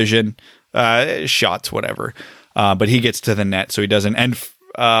 unreal vision, shots, whatever. But he gets to the net, so he doesn't.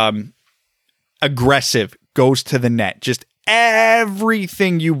 And aggressive, goes to the net. Just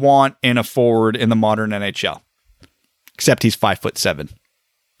everything you want in a forward in the modern NHL. Except he's 5'7",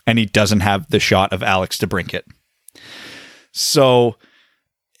 and he doesn't have the shot of Alex DeBrincat. So,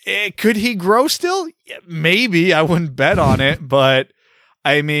 could he grow still? Yeah, maybe. I wouldn't bet on it, but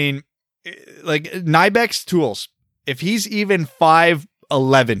I mean, like Nybeck's tools, if he's even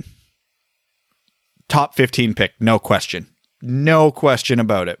 5'11", top 15 pick, no question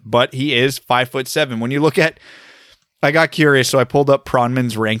about it. But he is 5'7". When you look at I got curious, so I pulled up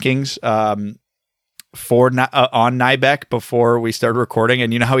Pronman's rankings on Nybeck before we started recording,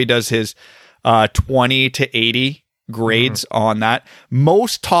 and you know how he does his 20 to 80 grades on that.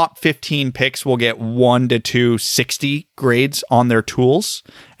 Most top 15 picks will get 1 to 2 60 grades on their tools,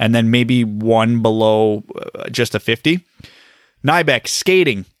 and then maybe one below just a 50. Nybeck,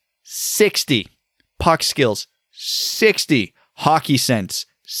 skating, 60. Puck skills, 60. Hockey sense,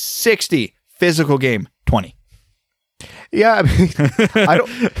 60. Physical game, 20. Yeah, I mean,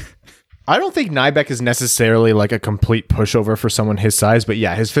 I don't think Nybeck is necessarily like a complete pushover for someone his size, but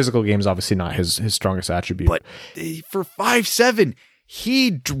yeah, his physical game is obviously not his strongest attribute. But for 5'7",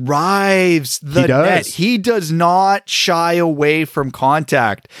 he drives the net. He does not shy away from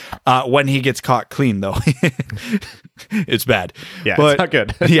contact when he gets caught clean, though. It's bad. Yeah, but, it's not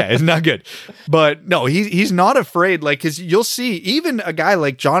good. Yeah, it's not good. But no, he's not afraid. Like, because you'll see, even a guy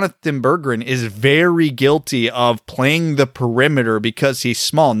like Jonathan Berggren is very guilty of playing the perimeter because he's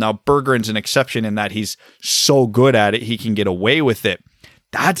small. Now, Berggren's an exception in that he's so good at it, he can get away with it.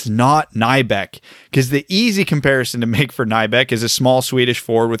 That's not Nybeck, because the easy comparison to make for Nybeck is a small Swedish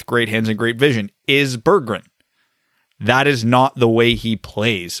forward with great hands and great vision is Berggren. That is not the way he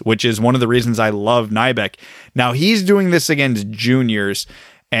plays, which is one of the reasons I love Nybeck. Now, he's doing this against juniors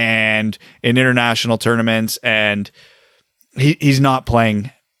and in international tournaments, and he's not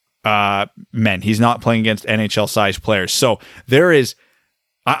playing men. He's not playing against NHL-sized players. So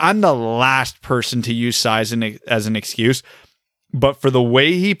I'm the last person to use size as an excuse, but for the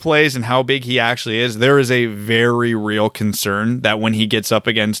way he plays and how big he actually is, there is a very real concern that when he gets up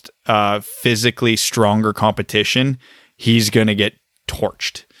against physically stronger competition, he's going to get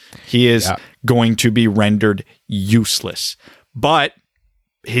torched. He is going to be rendered useless. But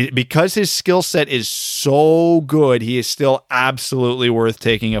because his skill set is so good, he is still absolutely worth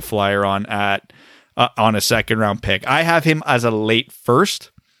taking a flyer on on a second round pick. I have him as a late first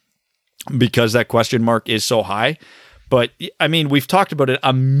because that question mark is so high. But I mean, we've talked about it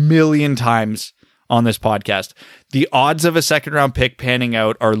a million times on this podcast. The odds of a second round pick panning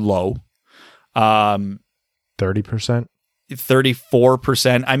out are low. 30%?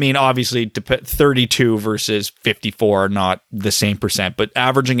 34%. I mean, obviously 32 versus 54 are not the same percent, but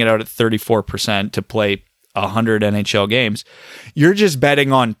averaging it out at 34% to play 100 NHL games, you're just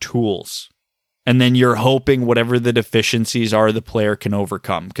betting on tools. And then you're hoping whatever the deficiencies are, the player can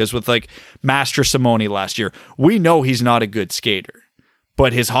overcome. Because with like Master Simone last year, we know he's not a good skater,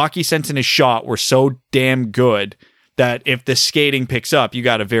 but his hockey sense and his shot were so damn good that if the skating picks up, you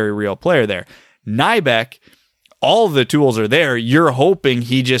got a very real player there. Nybeck, all the tools are there. You're hoping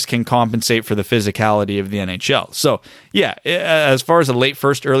he just can compensate for the physicality of the NHL. So yeah, as far as a late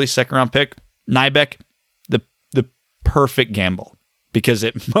first, early second round pick, Nybeck, the perfect gamble. Because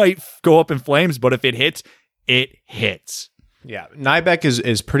it might go up in flames, but if it hits, it hits. Yeah, Nybeck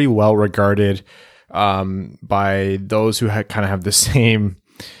is pretty well regarded by those who kind of have the same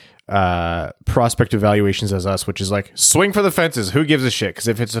prospect evaluations as us, which is like, swing for the fences. Who gives a shit? Because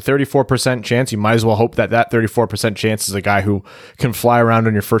if it's a 34% chance, you might as well hope that 34% chance is a guy who can fly around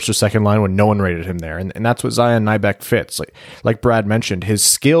on your first or second line when no one rated him there. And that's what Zion Nybeck fits. Like Brad mentioned, his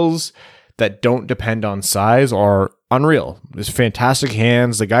skills that don't depend on size are unreal. His fantastic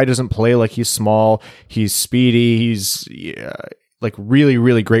hands. The guy doesn't play like he's small. He's speedy. He's like really,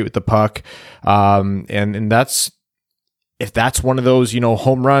 really great with the puck. And that's, if that's one of those,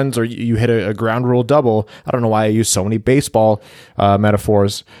 home runs or you hit a ground rule double, I don't know why I use so many baseball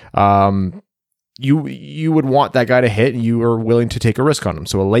metaphors. You would want that guy to hit, and you are willing to take a risk on him.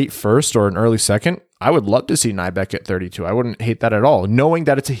 So a late first or an early second, I would love to see Nybeck at 32. I wouldn't hate that at all, knowing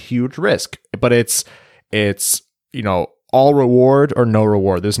that it's a huge risk, but it's all reward or no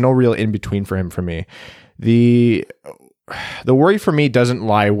reward. There's no real in between for him for me. The worry for me doesn't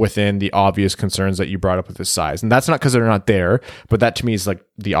lie within the obvious concerns that you brought up with his size. And that's not because they're not there, but that to me is like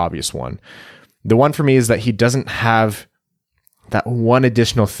the obvious one. The one for me is that he doesn't have that one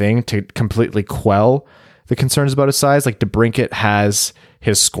additional thing to completely quell the concerns about his size. Like DeBrincat has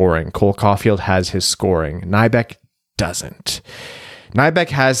his scoring. Cole Caulfield has his scoring. Nybeck doesn't. Nybeck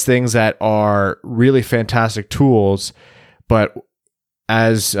has things that are really fantastic tools, but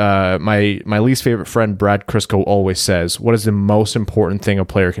as my least favorite friend Brad Crisco always says, what is the most important thing a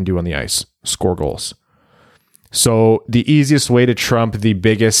player can do on the ice? Score goals. So the easiest way to trump the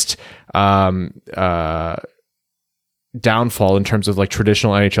biggest downfall in terms of like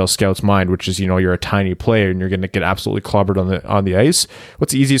traditional NHL scouts' mind, which is, you're a tiny player and you're going to get absolutely clobbered on the ice.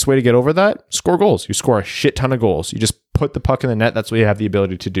 What's the easiest way to get over that? Score goals. You score a shit ton of goals. You just put the puck in the net. That's what you have the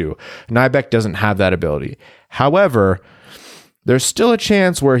ability to do. Nybeck doesn't have that ability. However, there's still a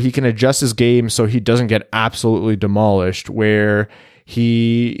chance where he can adjust his game so he doesn't get absolutely demolished, where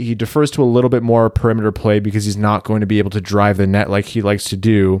he defers to a little bit more perimeter play because he's not going to be able to drive the net like he likes to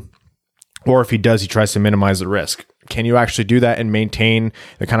do. Or if he does, he tries to minimize the risk. Can you actually do that and maintain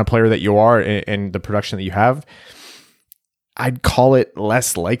the kind of player that you are and the production that you have? I'd call it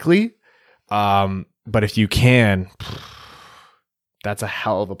less likely. But if you can, that's a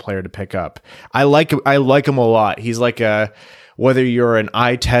hell of a player to pick up. I like him a lot. He's like whether you're an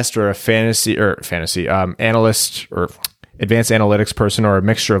eye test or a fantasy analyst or advanced analytics person or a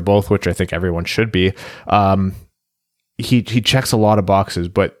mixture of both, which I think everyone should be. He checks a lot of boxes,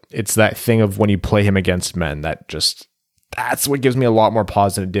 but it's that thing of when you play him against men that's what gives me a lot more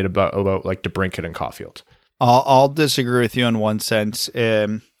pause than it did about like DeBrincat and Caulfield. I'll disagree with you in one sense,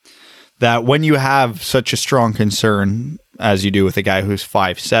 that when you have such a strong concern as you do with a guy who's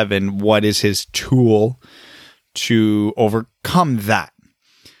 5'7", what is his tool to overcome that?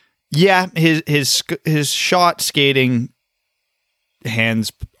 Yeah, his shot skating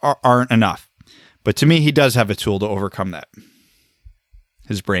hands aren't enough. But to me, he does have a tool to overcome that.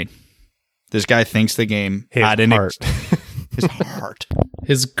 His brain. This guy thinks the game. His heart. His heart.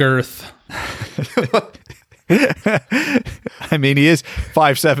 His girth. I mean, he is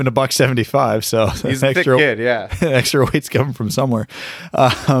 5'7", $175, so he's a thick kid, yeah. Extra weight's coming from somewhere.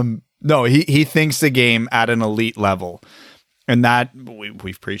 No, he thinks the game at an elite level. And that,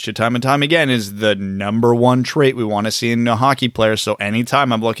 we've preached it time and time again, is the number one trait we want to see in a hockey player. So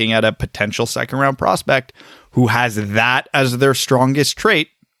anytime I'm looking at a potential second-round prospect who has that as their strongest trait,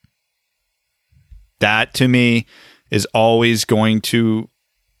 that to me is always going to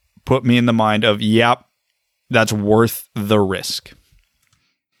put me in the mind of, yep, that's worth the risk.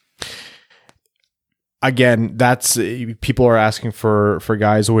 Again, that's people are asking for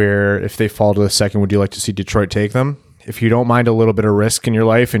guys where if they fall to the second, would you like to see Detroit take them? If you don't mind a little bit of risk in your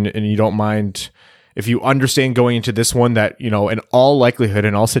life and you don't mind, if you understand going into this one that, in all likelihood,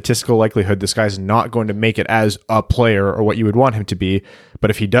 in all statistical likelihood, this guy's not going to make it as a player or what you would want him to be. But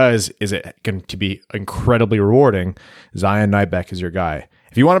if he does, is it going to be incredibly rewarding? Zion Nybeck is your guy.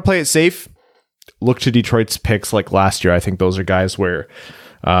 If you want to play it safe, look to Detroit's picks like last year. I think those are guys where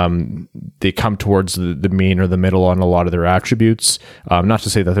they come towards the mean or the middle on a lot of their attributes. Not to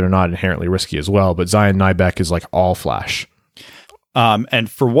say that they're not inherently risky as well, but Zion Nybeck is like all flash.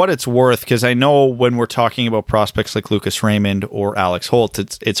 And for what it's worth, because I know when we're talking about prospects like Lucas Raymond or Alex Holt,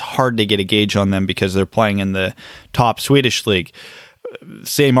 it's hard to get a gauge on them because they're playing in the top Swedish league.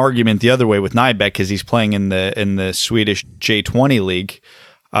 Same argument the other way with Nybeck because he's playing in the Swedish J20 league.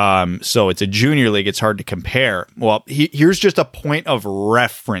 So it's a junior league. It's hard to compare. Well, here's just a point of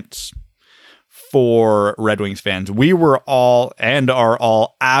reference for Red Wings fans. We were all and are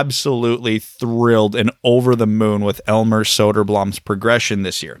all absolutely thrilled and over the moon with Elmer Soderblom's progression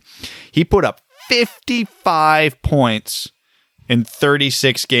this year. He put up 55 points in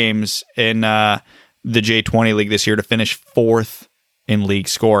 36 games in the J20 league this year to finish fourth in league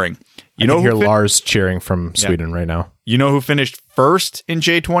scoring. You know, hear Lars cheering from Sweden right now. You know who finished first in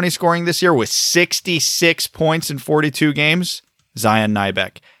J20 scoring this year with 66 points in 42 games? Zion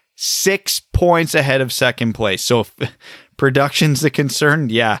Nybeck. 6 points ahead of second place. So if production's the concern,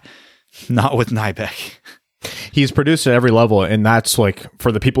 yeah, not with Nybeck. He's produced at every level, and that's like,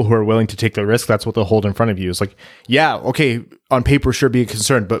 for the people who are willing to take the risk, that's what they'll hold in front of you. It's like, yeah, okay, on paper, sure, be a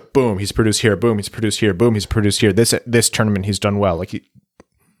concern, but boom, he's produced here, boom, he's produced here, boom, he's produced here. This tournament, he's done well. Like,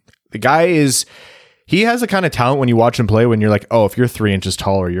 the guy he has the kind of talent when you watch him play, when you're like, oh, if you're 3 inches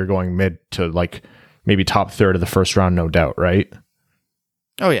taller, you're going mid to like maybe top third of the first round, no doubt, right?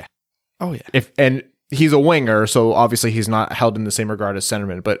 Oh yeah. And he's a winger, so obviously he's not held in the same regard as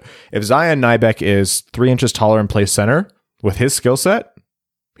centerman. But if Zion Nybeck is 3 inches taller and plays center with his skill set,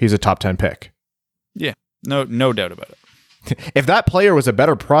 he's a top 10 pick. Yeah, no doubt about it. If that player was a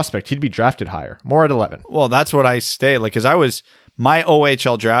better prospect, he'd be drafted higher, more at 11. Well, that's what I say. Like, because my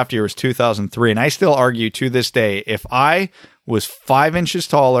OHL draft year was 2003, and I still argue to this day, if I was 5 inches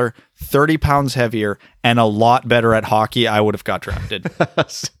taller, 30 pounds heavier, and a lot better at hockey, I would have got drafted.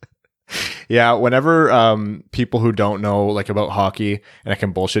 Yeah, whenever people who don't know like about hockey and I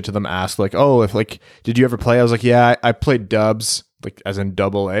can bullshit to them ask like, oh, if like, did you ever play? I was like, yeah, I played dubs, like as in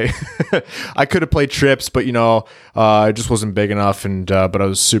double A. I could have played trips, but I just wasn't big enough. And but I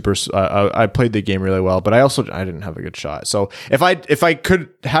was super. I played the game really well, but I didn't have a good shot. So if I could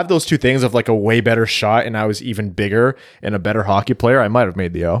have those two things of like a way better shot and I was even bigger and a better hockey player, I might have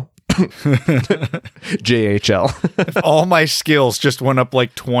made the O. JHL. If all my skills just went up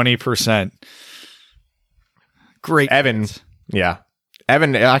like 20%. Great. Evan, yeah.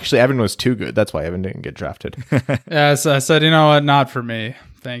 Evan was too good. That's why Evan didn't get drafted. Yeah, so I said, you know what? Not for me.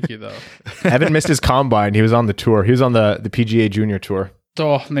 Thank you, though. Evan missed his combine. He was on the tour. He was on the PGA Junior Tour.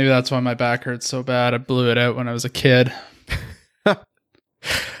 Oh, maybe that's why my back hurts so bad. I blew it out when I was a kid.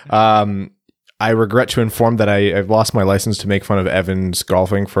 I regret to inform that I've lost my license to make fun of Evan's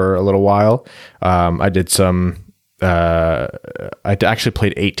golfing for a little while. I did some. I actually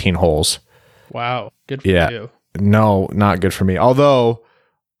played 18 holes. Wow, good for you. No, not good for me. Although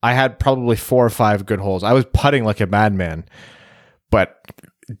I had probably 4 or 5 good holes. I was putting like a madman, but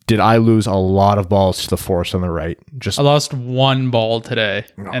did I lose a lot of balls to the forest on the right? I lost 1 ball today,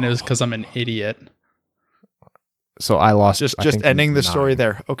 and it was because I'm an idiot. So I lost. Just ending the story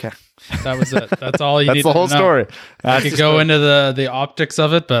there. Okay, that was it. That's all you need. That's the whole story. I could go into the optics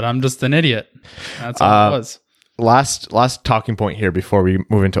of it, but I'm just an idiot. That's all it was. Last talking point here before we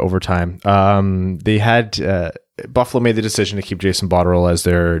move into overtime. They had Buffalo made the decision to keep Jason Botterill as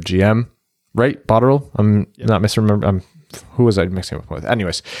their GM, right? Botterill. I'm not misremembering. Who was I mixing up with?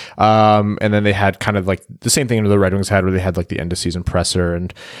 Anyways, and then they had kind of like the same thing the Red Wings had, where they had like the end of season presser,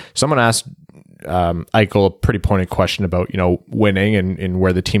 and someone asked Eichel a pretty pointed question about winning and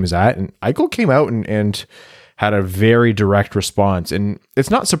where the team is at, and Eichel came out and had a very direct response, and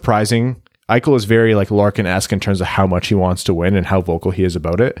it's not surprising. Eichel is very like Larkin-esque in terms of how much he wants to win and how vocal he is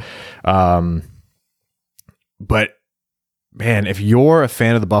about it. But man, if you're a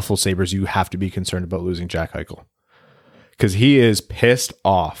fan of the Buffalo Sabres, you have to be concerned about losing Jack Eichel, because he is pissed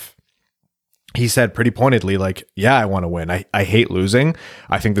off. He said pretty pointedly, like, yeah, I want to win. I hate losing.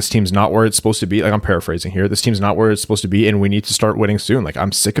 I think this team's not where it's supposed to be. Like, I'm paraphrasing here. This team's not where it's supposed to be, and we need to start winning soon. Like,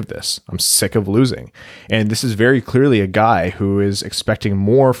 I'm sick of this. I'm sick of losing. And this is very clearly a guy who is expecting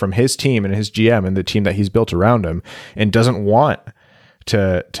more from his team and his GM and the team that he's built around him, and doesn't want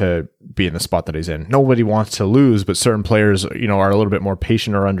to be in the spot that he's in. Nobody wants to lose, but certain players, are a little bit more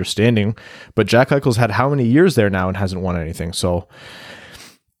patient or understanding. But Jack Eichel's had how many years there now and hasn't won anything? So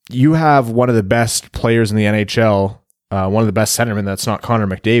you have one of the best players in the NHL, one of the best centermen that's not Connor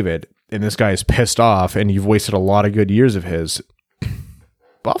McDavid, and this guy is pissed off, and you've wasted a lot of good years of his.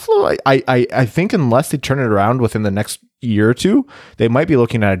 Buffalo, I think unless they turn it around within the next year or two, they might be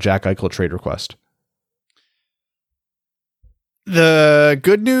looking at a Jack Eichel trade request. The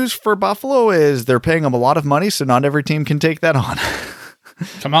good news for Buffalo is they're paying him a lot of money, so not every team can take that on.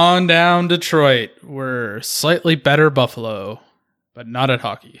 Come on down, Detroit. We're slightly better Buffalo, but not at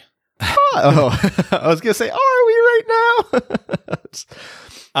hockey. I was going to say, are we right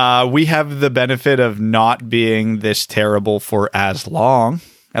now? We have the benefit of not being this terrible for as long,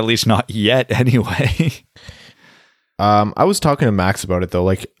 at least not yet anyway. I was talking to Max about it though.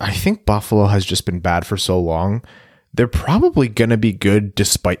 Like, I think Buffalo has just been bad for so long. They're probably going to be good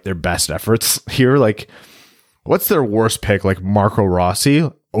despite their best efforts here. Like, what's their worst pick? Like Marco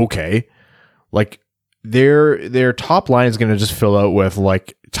Rossi? Okay. Like, their top line is going to just fill out with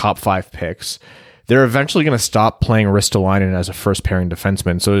like top 5 picks. They're eventually going to stop playing Ristolainen as a first pairing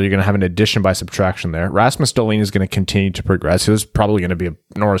defenseman. So you're going to have an addition by subtraction there. Rasmus Dahlin is going to continue to progress. He's probably going to be a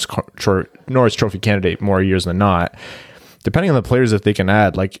Norris Trophy candidate more years than not. Depending on the players that they can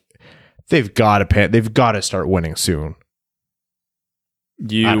add, like, they've got to start winning soon.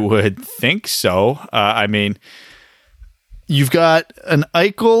 You would think so. I mean, you've got an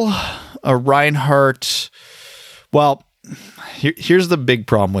Eichel, a Reinhart. Well, here's the big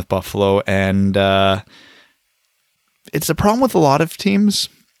problem with Buffalo, and it's a problem with a lot of teams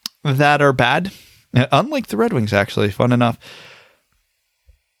that are bad, unlike the Red Wings, actually, fun enough.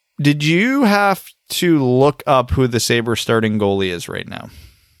 Did you have to look up who the Sabres starting goalie is right now?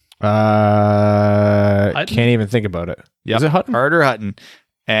 I can't even think about it. Yep. Is it Hutton? Carter Hutton.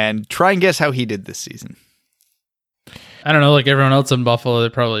 And try and guess how he did this season. I don't know. Like everyone else in Buffalo,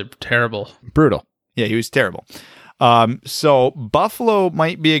 they're probably terrible. Brutal. Yeah, he was terrible. So Buffalo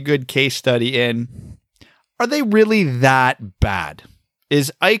might be a good case study in, are they really that bad?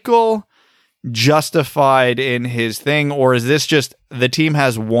 Is Eichel justified in his thing, or is this just the team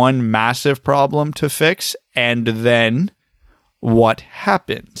has one massive problem to fix, and then what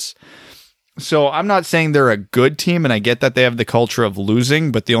happens? So I'm not saying they're a good team, and I get that they have the culture of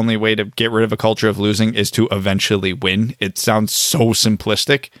losing, but the only way to get rid of a culture of losing is to eventually win. It sounds so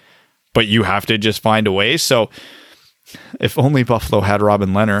simplistic, but you have to just find a way. So if only Buffalo had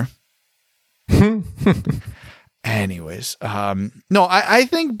Robin Lehner. Anyways, no, I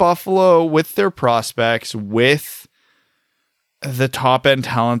think Buffalo, with their prospects, with the top end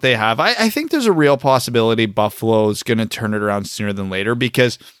talent they have, I think there's a real possibility Buffalo's going to turn it around sooner than later,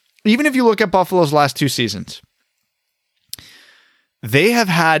 because even if you look at Buffalo's last 2 seasons, they have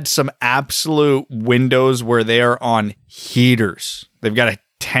had some absolute windows where they are on heaters. They've got a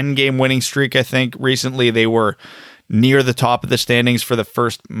 10-game winning streak, I think. Recently, they were near the top of the standings for the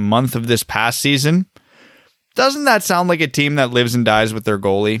first month of this past season. Doesn't that sound like a team that lives and dies with their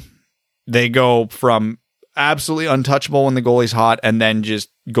goalie? They go from absolutely untouchable when the goalie's hot, and then just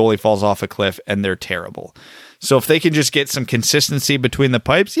goalie falls off a cliff and they're terrible. So if they can just get some consistency between the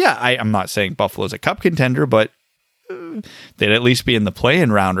pipes, I'm not saying Buffalo's a cup contender, but they'd at least be in the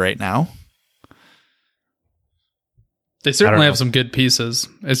play-in round right now. They certainly have some good pieces.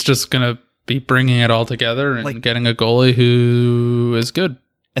 It's just going to be bringing it all together and getting a goalie who is good.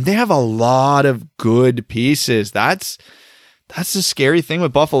 And they have a lot of good pieces. That's the scary thing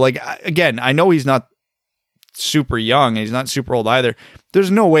with Buffalo. Like, again, I know he's not super young and he's not super old either.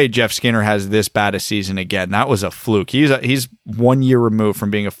 There's no way Jeff Skinner has this bad a season again. That was a fluke. He's 1 year removed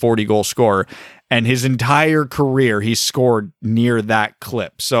from being a 40-goal scorer, and his entire career he's scored near that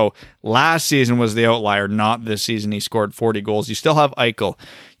clip. So last season was the outlier, not this season he scored 40 goals. You still have Eichel.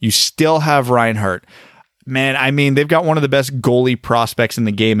 You still have Reinhart. Man, I mean, they've got one of the best goalie prospects in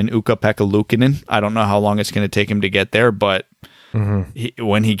the game in Ukko-Pekka Luukkonen. I don't know how long it's going to take him to get there, but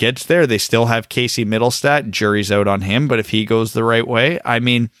when he gets there, they still have Casey Middlestat. Jury's out on him, but if he goes the right way, I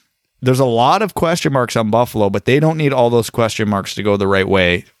mean, there's a lot of question marks on Buffalo, but they don't need all those question marks to go the right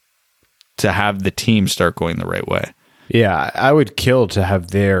way to have the team start going the right way. Yeah, I would kill to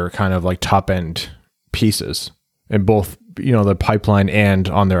have their kind of like top end pieces in both, the pipeline and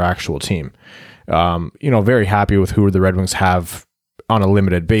on their actual team. Very happy with who the Red Wings have on a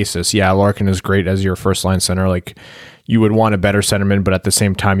limited basis. Yeah, Larkin is great as your first line center. Like, you would want a better centerman, but at the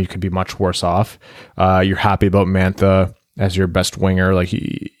same time, you could be much worse off. You're happy about Mantha as your best winger. Like,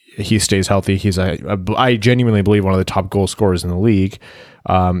 he stays healthy. He's I genuinely believe one of the top goal scorers in the league.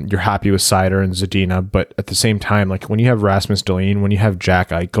 You're happy with Seider and Zadina, but at the same time, like when you have Rasmus Dahlin, when you have Jack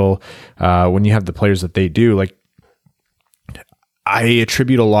Eichel, when you have the players that they do, like, I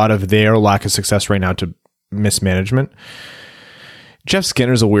attribute a lot of their lack of success right now to mismanagement. Jeff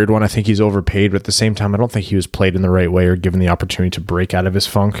Skinner's a weird one. I think he's overpaid, but at the same time, I don't think he was played in the right way or given the opportunity to break out of his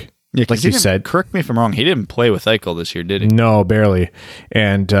funk. Yeah, like you said, correct me if I'm wrong, he didn't play with Eichel this year, did he? No, barely.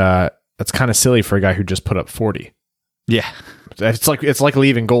 And that's kind of silly for a guy who just put up 40. Yeah. It's like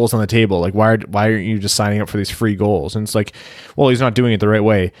leaving goals on the table. Like, why aren't you just signing up for these free goals? And it's like, well, he's not doing it the right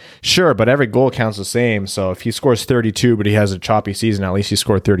way. Sure, but every goal counts the same. So if he scores 32, but he has a choppy season, at least he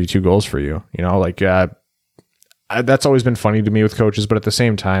scored 32 goals for you. That's always been funny to me with coaches. But at the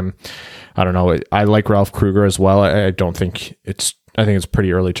same time, I don't know. I like Ralph Kruger as well. I think it's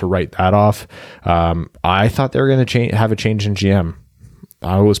pretty early to write that off. I thought they were going to have a change in GM.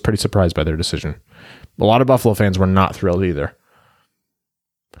 I was pretty surprised by their decision. A lot of Buffalo fans were not thrilled either.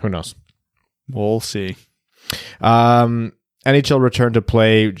 Who knows? We'll see. NHL returned to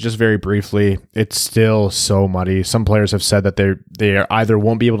play just very briefly. It's still so muddy. Some players have said that they either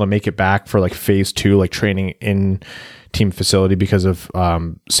won't be able to make it back for like phase 2, like training in team facility because of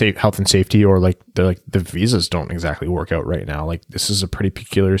health and safety, or like the visas don't exactly work out right now. Like, this is a pretty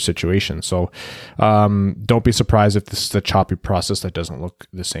peculiar situation. So don't be surprised if this is a choppy process that doesn't look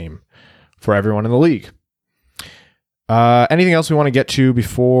the same for everyone in the league. Anything else we want to get to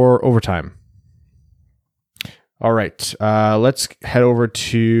before overtime? All right, let's head over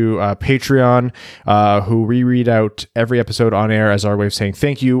to Patreon, who we read out every episode on air as our way of saying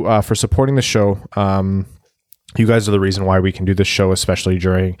thank you for supporting the show. You guys are the reason why we can do this show, especially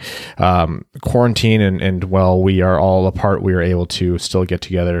during quarantine. And while we are all apart, we are able to still get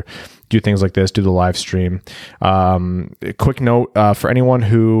together, do things like this, do the live stream. Quick note for anyone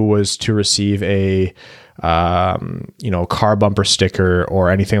who was to receive a car bumper sticker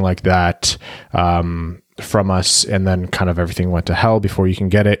or anything like that from us, and then kind of everything went to hell before you can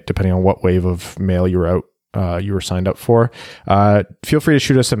get it, depending on what wave of mail you were signed up for. Feel free to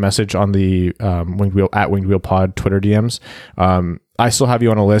shoot us a message on the Winged Wheel Pod Twitter DMs. I still have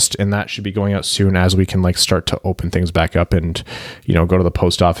you on a list, and that should be going out soon as we can start to open things back up and go to the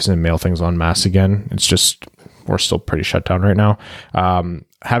post office and mail things en masse again. It's just, we're still pretty shut down right now.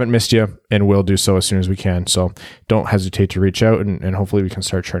 Haven't missed you, and will do so as soon as we can. So don't hesitate to reach out, and hopefully we can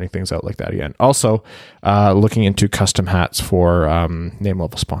start churning things out like that again. Also, looking into custom hats for name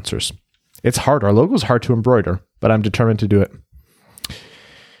level sponsors. It's hard. Our logo is hard to embroider, but I'm determined to do it.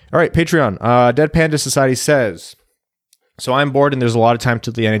 All right, Patreon. Dead Panda Society says, so I'm bored and there's a lot of time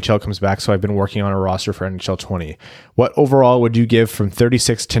till the NHL comes back, so I've been working on a roster for NHL 20. What overall would you give from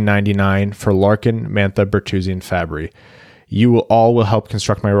 36 to 99 for Larkin, Mantha, Bertuzzi, and Fabry? You will help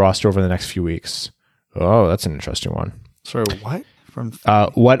construct my roster over the next few weeks. Oh, that's an interesting one. Sorry, what?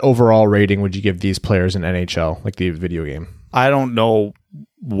 What overall rating would you give these players in NHL, like the video game? I don't know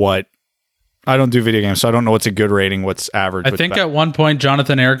I don't do video games, so I don't know what's a good rating, what's average. I think at one point,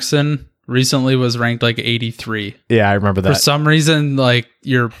 Jonathan Erickson recently was ranked like 83. Yeah, I remember that. For some reason, like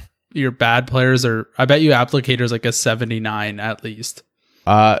your bad players are, I bet you Applicator's like a 79 at least.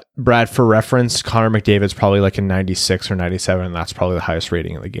 Brad, for reference, Connor McDavid's probably like a 96 or 97, and that's probably the highest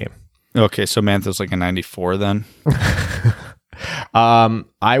rating in the game. Okay, so Mantha's like a 94 then.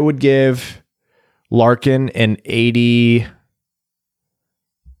 I would give Larkin an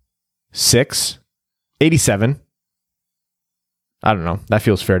 86, 87. I don't know. That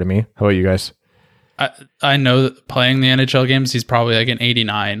feels fair to me. How about you guys? I know that playing the NHL games, he's probably like an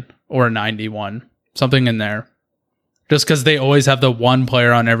 89 or a 91, something in there. Just because they always have the one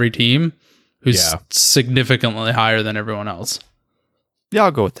player on every team who's significantly higher than everyone else. Yeah,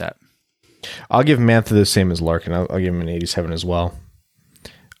 I'll go with that. I'll give Mantha the same as Larkin. I'll give him an 87 as well.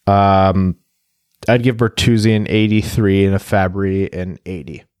 I'd give Bertuzzi an 83 and a Fabry an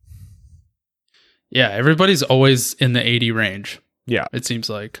 80. Yeah, everybody's always in the 80 range. Yeah. It seems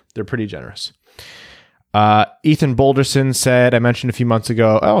like. They're pretty generous. Ethan Boulderson said, I mentioned a few months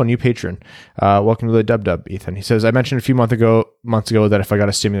ago, new patron. Welcome to the Dub. Ethan. He says, I mentioned a few months ago that if I got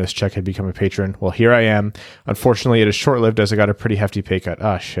a stimulus check, I'd become a patron. Well, here I am. Unfortunately, it is short-lived as I got a pretty hefty pay cut.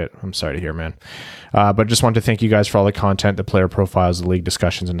 Ah, shit. I'm sorry to hear, man. But just want to thank you guys for all the content, the player profiles, the league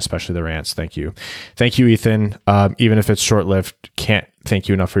discussions, and especially the rants. Thank you. Thank you, Ethan. Even if it's short-lived, can't thank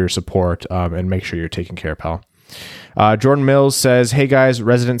you enough for your support, and make sure you're taking care, pal. Jordan Mills says, hey guys,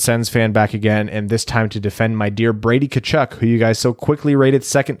 resident Sens fan back again, and this time to defend my dear Brady Tkachuk, who you guys so quickly rated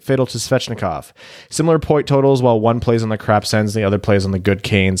second fiddle to Svechnikov. Similar point totals, while one plays on the crap Sens, the other plays on the good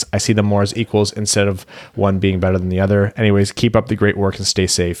Canes. I see them more as equals instead of one being better than the other. Anyways, keep up the great work and stay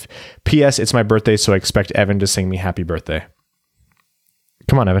safe. P.S. It's my birthday, so I expect Evan to sing me happy birthday.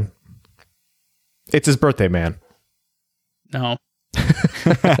 Come on, Evan. It's his birthday, man. No.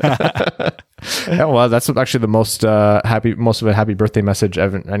 Yeah, well, that's actually the most of a happy birthday message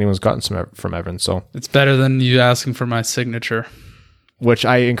anyone's gotten from Evan. So it's better than you asking for my signature, which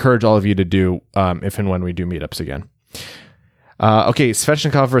I encourage all of you to do if and when we do meetups again. Okay,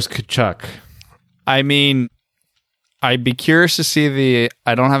 Svechnikov versus Tkachuk. I mean, I'd be curious to see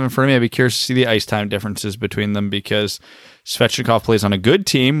I don't have in front of me. I'd be curious to see the ice time differences between them because Svechnikov plays on a good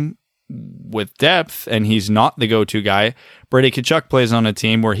team with depth, and he's not the go-to guy. Brady Tkachuk plays on a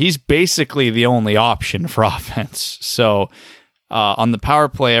team where he's basically the only option for offense. So on the power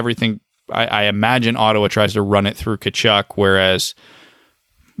play, everything, I imagine Ottawa tries to run it through Tkachuk, whereas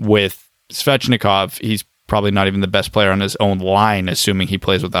with Svechnikov, he's probably not even the best player on his own line, assuming he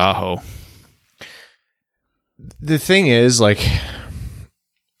plays with Aho. The thing is, like,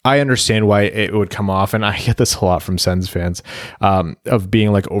 I understand why it would come off, and I get this a lot from Sens fans, of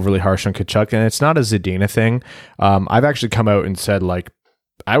being like overly harsh on Tkachuk, and it's not a Zadina thing. I've actually come out and said, like,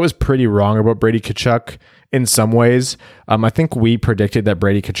 I was pretty wrong about Brady Tkachuk in some ways. I think we predicted that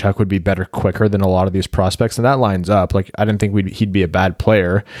Brady Tkachuk would be better quicker than a lot of these prospects, and that lines up. Like, I didn't think he'd be a bad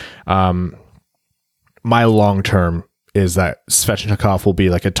player. My long term is that Svechnikov will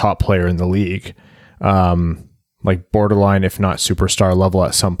be like a top player in the league. Like borderline, if not superstar level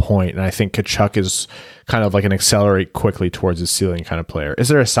at some point. And I think Tkachuk is kind of like an accelerate quickly towards his ceiling kind of player. Is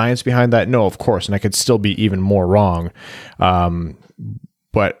there a science behind that? No, of course. And I could still be even more wrong.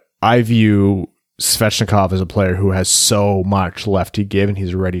 But I view Svechnikov as a player who has so much left to give, and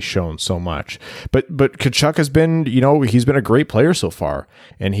he's already shown so much. But Tkachuk has been, he's been a great player so far,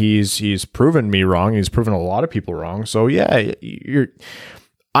 and he's proven me wrong. He's proven a lot of people wrong. So yeah, you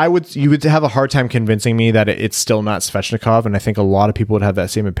would have a hard time convincing me that it's still not Svechnikov, and I think a lot of people would have that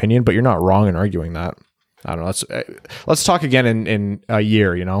same opinion, but you're not wrong in arguing that. I don't know. Let's talk again in a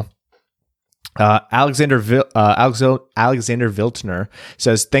year, Alexander Viltner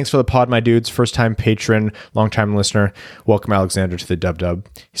says, thanks for the pod, my dudes. First time patron, long time listener. Welcome, Alexander, to the Dub.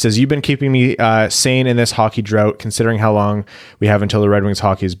 He says, you've been keeping me sane in this hockey drought, considering how long we have until the Red Wings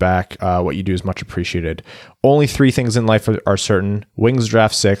hockey is back. What you do is much appreciated. Only 3 things in life are certain. Wings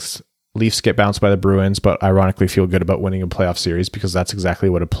draft 6th. Leafs get bounced by the Bruins, but ironically feel good about winning a playoff series because that's exactly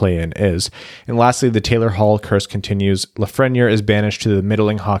what a play-in is. And lastly, the Taylor Hall curse continues. Lafreniere is banished to the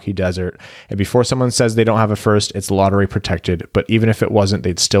middling hockey desert. And before someone says they don't have a first, it's lottery protected. But even if it wasn't,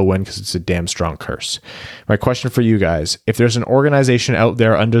 they'd still win because it's a damn strong curse. My question for you guys, if there's an organization out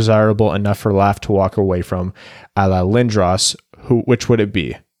there undesirable enough for Laugh to walk away from, a la Lindros, which would it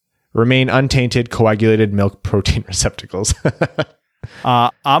be? Remain untainted, coagulated milk protein receptacles.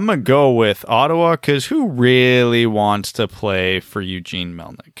 I'm going to go with Ottawa because who really wants to play for Eugene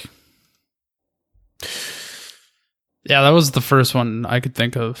Melnyk? Yeah, that was the first one I could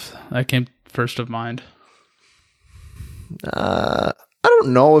think of. That came first of mind. I don't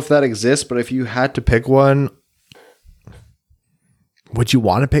know if that exists, but if you had to pick one, would you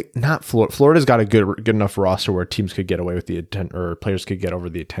want to pick not Florida? Florida's got a good enough roster where teams could get away with the or players could get over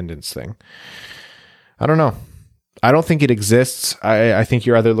the attendance thing. I don't know. I don't think it exists. I think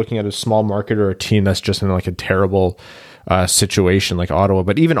you're either looking at a small market or a team that's just in like a terrible situation like Ottawa.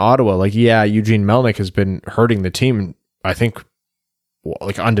 But even Ottawa, like, yeah, Eugene Melnyk has been hurting the team, I think,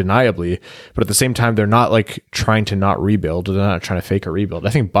 like undeniably. But at the same time, they're not like trying to not rebuild. They're not trying to fake a rebuild. I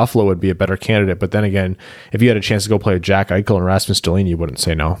think Buffalo would be a better candidate. But then again, if you had a chance to go play with Jack Eichel and Rasmus Dahlin, you wouldn't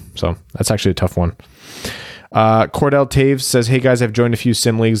say no. So that's actually a tough one. Cordell Taves says, hey guys, I've joined a few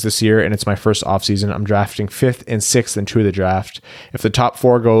sim leagues this year and it's my first offseason. I'm drafting 5th and 6th in 2 of the draft. If the top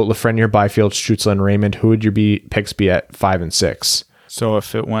 4 go Lafreniere, Byfield, Stützle, and Raymond, who would your picks be at 5 and 6? So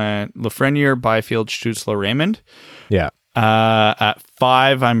if it went Lafreniere, Byfield, Stützle, Raymond. Yeah. At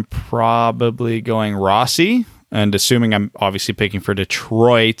 5, I'm probably going Rossi. And assuming I'm obviously picking for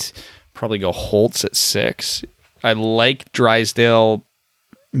Detroit, probably go Holtz at 6. I like Drysdale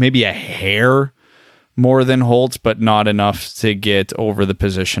maybe a hair more than Holtz, but not enough to get over the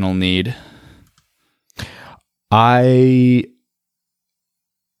positional need. I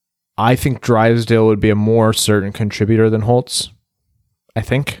think Drysdale would be a more certain contributor than Holtz, I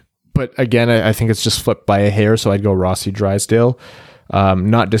think. But again, I think it's just flipped by a hair, so I'd go Rossi Drysdale.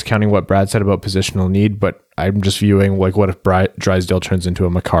 Not discounting what Brad said about positional need, but I'm just viewing like what if Drysdale turns into a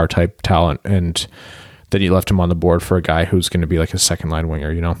Makar type talent and then you left him on the board for a guy who's going to be like a second line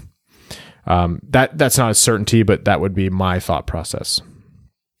winger, you know? That's not a certainty, but that would be my thought process.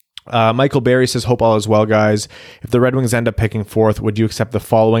 Michael Barry says, hope all is well, guys. If the Red Wings end up picking 4th, would you accept the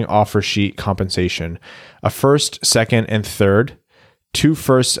following offer sheet compensation? A 1st, 2nd, and 3rd. 2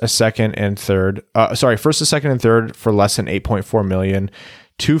 firsts, a 2nd, and 3rd. First, a 2nd, and 3rd for less than $8.4 million.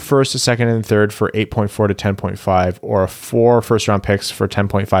 2 firsts, a 2nd, and 3rd for 8.4 to 10.5, or 4 first-round picks for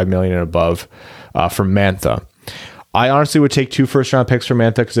 10.5 million and above from Mantha. I honestly would take 2 first-round picks from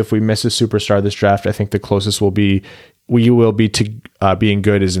Mantha because if we miss a superstar this draft, I think the closest we will be to being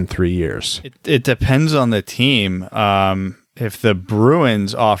good is in 3 years. It depends on the team. If the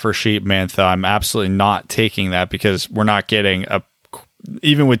Bruins offer sheet Mantha, I'm absolutely not taking that because we're not getting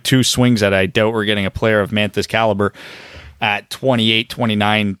even with 2 swings that I doubt we're getting a player of Mantha's caliber at 28,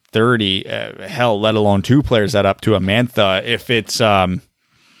 29, 30, hell, let alone 2 players that up to a Mantha. If it's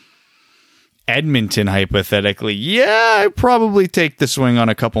Edmonton, hypothetically, yeah, I'd probably take the swing on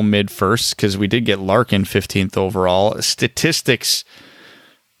a couple mid-firsts because we did get Larkin 15th overall. Statistics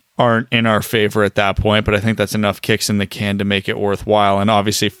aren't in our favor at that point, but I think that's enough kicks in the can to make it worthwhile. And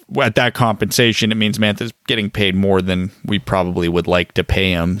obviously, at that compensation, it means Mantha's getting paid more than we probably would like to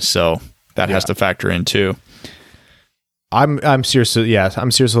pay him, so that has to factor in too. I'm seriously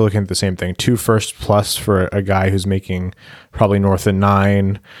looking at the same thing. 2 first plus for a guy who's making probably north of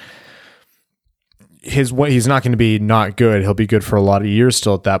 9. He's not going to be not good. He'll be good for a lot of years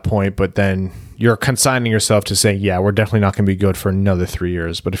still at that point, but then you're consigning yourself to saying, yeah, we're definitely not going to be good for another 3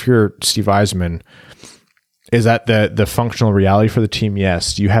 years. But if you're Steve Yzerman, is that the functional reality for the team?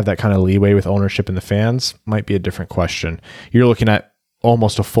 Yes. Do you have that kind of leeway with ownership and the fans? Might be a different question. You're looking at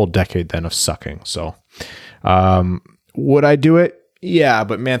almost a full decade then of sucking. So would I do it? Yeah,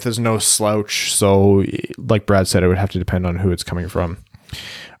 but Mantha's no slouch. So like Brad said, it would have to depend on who it's coming from.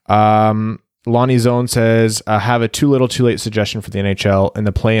 Lonnie Zone says, have a too little too late suggestion for the NHL. In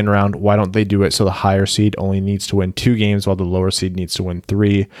the play-in round, why don't they do it so the higher seed only needs to win 2 games while the lower seed needs to win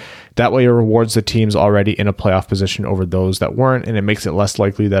 3? That way it rewards the teams already in a playoff position over those that weren't, and it makes it less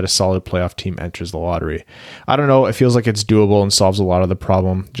likely that a solid playoff team enters the lottery. I don't know, it feels like it's doable and solves a lot of the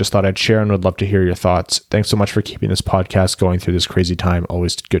problem. Just thought I'd share and would love to hear your thoughts. Thanks so much for keeping this podcast going through this crazy time.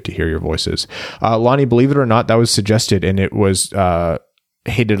 Always good to hear your voices. Lonnie, believe it or not, that was suggested, and it was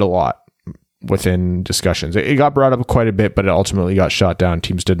hated a lot within discussions. It got brought up quite a bit, but it ultimately got shot down.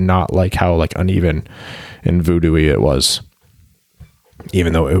 Teams did not like how like uneven and voodoo-y it was.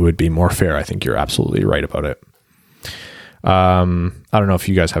 Even though it would be more fair, I think you're absolutely right about it. I don't know if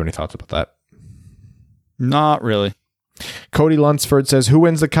you guys have any thoughts about that. Not really. Cody Lunsford says, who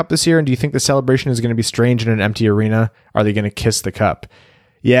wins the cup this year, and do you think the celebration is going to be strange in an empty arena? Are they going to kiss the cup?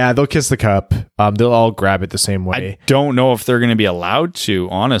 Yeah, they'll kiss the cup. They'll all grab it the same way. I don't know if they're going to be allowed to,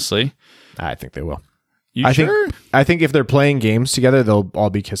 honestly. I think they will. Sure? I think if they're playing games together, they'll all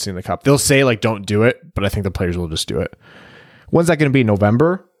be kissing the cup. They'll say like, don't do it, but I think the players will just do it. When's that going to be?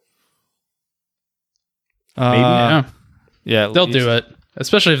 November? Maybe. Yeah. They'll do it,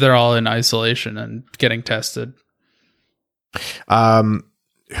 especially if they're all in isolation and getting tested.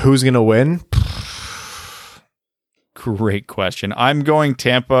 Who's going to win? Great question. I'm going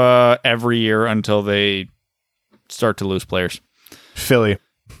Tampa every year until they start to lose players. Philly,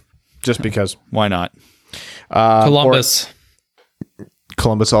 just because. Why not? Columbus.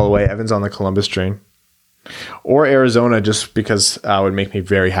 Columbus all the way. Evan's on the Columbus train. Or Arizona, just because would make me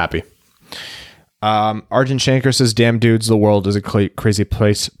very happy. Arjun Shankar says, damn dudes, the world is a crazy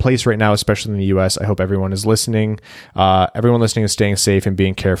place right now, especially in the US. I hope everyone is listening. Everyone listening is staying safe and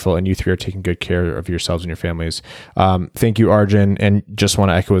being careful, and you three are taking good care of yourselves and your families. Thank you, Arjun, and just want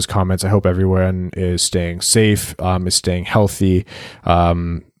to echo his comments. I hope everyone is staying safe, is staying healthy.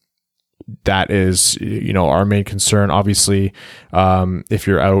 That is, our main concern. Obviously, if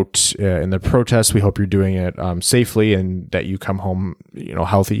you're out in the protests, we hope you're doing it safely and that you come home,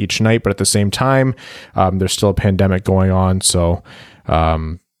 healthy each night. But at the same time, there's still a pandemic going on. So,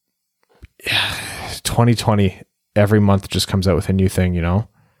 2020, every month just comes out with a new thing,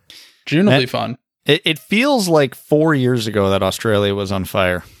 June will be fun. It feels like 4 years ago that Australia was on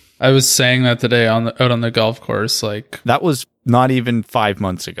fire. I was saying that today out on the golf course. Like, that was not even 5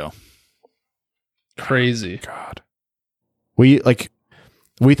 months ago. Crazy. God. We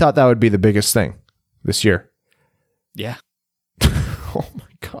thought that would be the biggest thing this year. Yeah. Oh my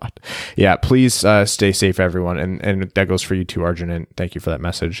God. Yeah, please stay safe, everyone. And that goes for you too, Arjun, and thank you for that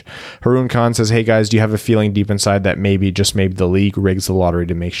message. Haroon Khan says, hey guys, do you have a feeling deep inside that maybe the league rigs the lottery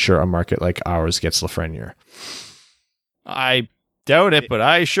to make sure a market like ours gets Lafreniere? I doubt it, but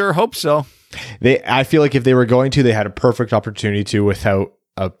I sure hope so. I feel like if they were going to, they had a perfect opportunity to without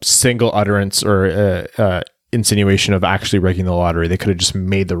a single utterance or insinuation of actually rigging the lottery. They could have just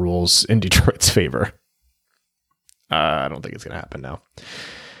made the rules in Detroit's favor. I don't think it's going to happen now.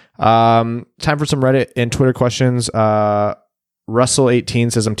 Time for some Reddit and Twitter questions.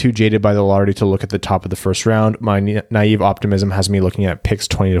 Russell18 says, I'm too jaded by the lottery to look at the top of the first round. My naive optimism has me looking at picks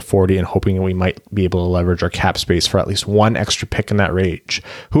 20 to 40 and hoping we might be able to leverage our cap space for at least one extra pick in that range.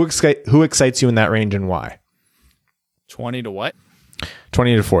 Who excites you in that range and why? 20 to what?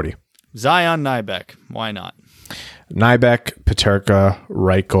 20 to 40. Zion Nybeck. Why not? Nybeck, Peterka,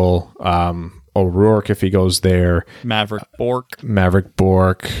 Reichel, O'Rourke if he goes there. Maverick Bork.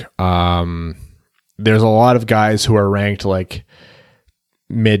 There's a lot of guys who are ranked like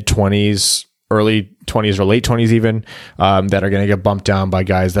mid-20s, early 20s or late 20s even, that are going to get bumped down by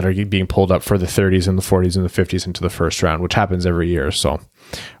guys that are being pulled up for the 30s and the 40s and the 50s into the first round, which happens every year. So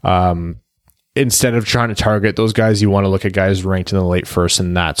instead of trying to target those guys, you want to look at guys ranked in the late first,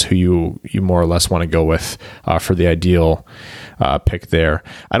 and that's who you more or less want to go with for the ideal pick there.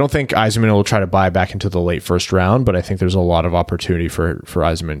 I don't think Yzerman will try to buy back into the late first round, but I think there's a lot of opportunity for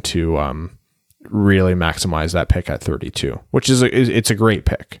Yzerman to really maximize that pick at 32, which is it's a great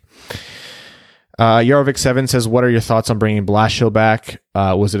pick. Yarovic7 says, what are your thoughts on bringing Blashill back?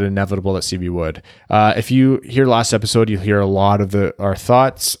 Was it inevitable that CB would? If you hear last episode, you'll hear a lot of our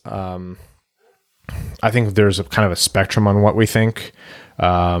thoughts. I think there's a kind of a spectrum on what we think.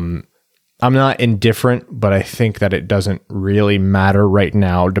 I'm not indifferent, but I think that it doesn't really matter right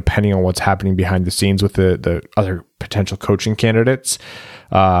now, depending on what's happening behind the scenes with the other potential coaching candidates.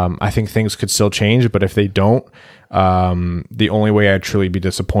 I think things could still change, but if they don't, the only way I'd truly be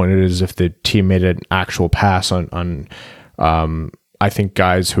disappointed is if the team made an actual pass on I think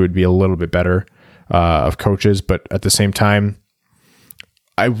guys who would be a little bit better of coaches, but at the same time,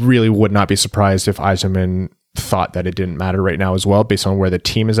 I really would not be surprised if Yzerman thought that it didn't matter right now as well, based on where the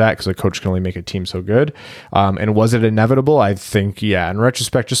team is at, because a coach can only make a team so good. And was it inevitable? I think, yeah. In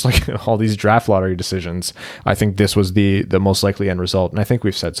retrospect, just like all these draft lottery decisions, I think this was the most likely end result, and I think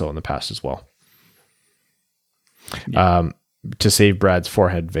we've said so in the past as well. Yeah. To save Brad's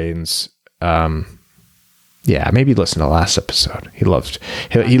forehead veins, yeah, maybe listen to last episode. He loved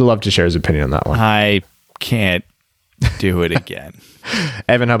to share his opinion on that one. I can't do it again.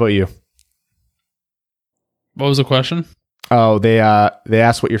 Evan, how about you? What was the question? Oh, they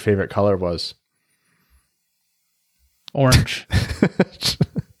asked what your favorite color was. Orange.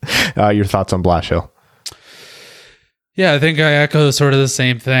 Your thoughts on Blashill? Yeah, I think I echo sort of the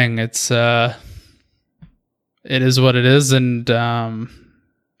same thing. It is what it is, and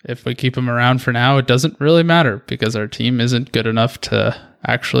if we keep him around for now, it doesn't really matter because our team isn't good enough to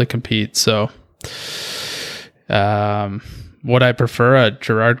actually compete. So, would I prefer a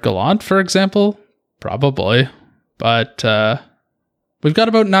Gerard Gallant, for example? Probably, but we've got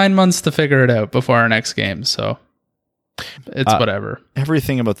about 9 months to figure it out before our next game, so it's whatever.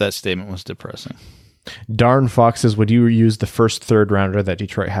 Everything about that statement was depressing. Darn Fox says, would you use the first third rounder that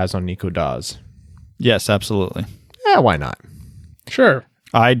Detroit has on Nico Dawes? Yes, absolutely. Yeah, why not? Sure.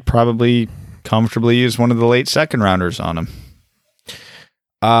 I'd probably comfortably use one of the late second rounders on him.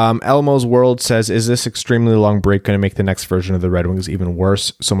 Elmo's World says, is this extremely long break going to make the next version of the Red Wings even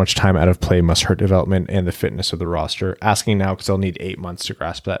worse? So much time out of play must hurt development and the fitness of the roster. Asking now because they'll need 8 months to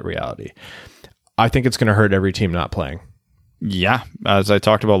grasp that reality. I think it's going to hurt every team not playing. Yeah, as I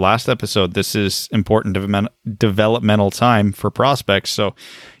talked about last episode, this is important developmental time for prospects. So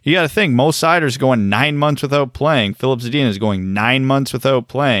you got to think, Mo Seider's going 9 months without playing. Philip Zadina is going 9 months without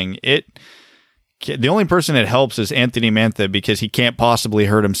playing. The only person it helps is Anthony Mantha because he can't possibly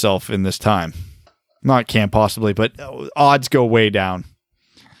hurt himself in this time. Not can't possibly, but odds go way down.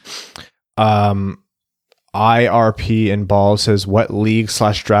 IRP and Ball says, what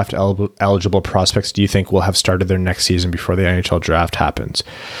league/draft eligible prospects do you think will have started their next season before the NHL draft happens?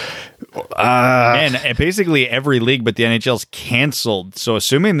 And basically every league but the NHL's canceled. So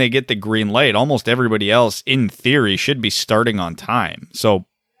assuming they get the green light, almost everybody else in theory should be starting on time. So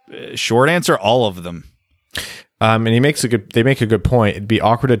short answer, all of them. And they make a good point. It'd be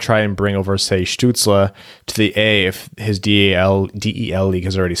awkward to try and bring over, say, Stützle to the A if his DEL league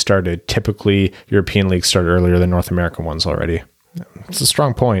has already started. Typically, European leagues start earlier than North American ones already. It's a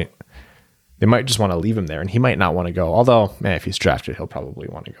strong point. They might just want to leave him there, and he might not want to go. Although, man, if he's drafted, he'll probably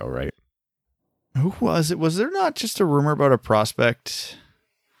want to go, right? Who was it? Was there not just a rumor about a prospect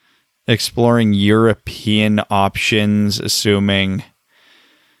exploring European options, assuming...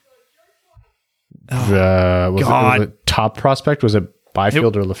 Was it top prospect? Was it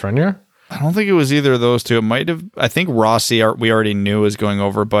Byfield or Lafreniere? I don't think it was either of those two. It might have. I think Rossi, we already knew was going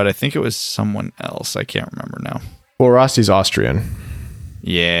over, but I think it was someone else. I can't remember now. Well, Rossi's Austrian.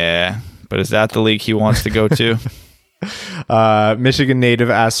 Yeah, but is that the league he wants to go to? Michigan native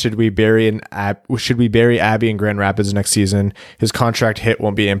asked, should we bury Abby in Grand Rapids next season? His contract hit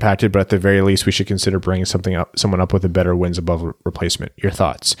won't be impacted, but at the very least, we should consider bringing someone up with a better wins above replacement. Your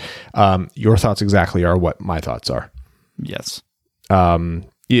thoughts? Your thoughts exactly are what my thoughts are. Yes.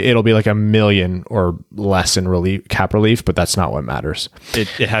 It'll be like $1 million or less in cap relief, but that's not what matters. It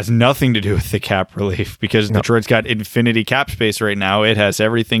has nothing to do with the cap relief because Detroit's got infinity cap space right now. It has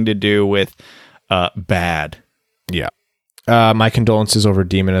everything to do with bad. Yeah. My condolences over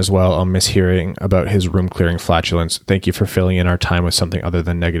Demon as well. I'll miss hearing about his room clearing flatulence. Thank you for filling in our time with something other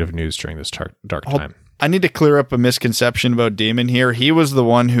than negative news during this dark time. I need to clear up a misconception about Demon here. He was the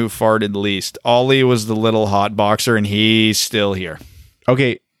one who farted least. Ollie was the little hot boxer, and he's still here.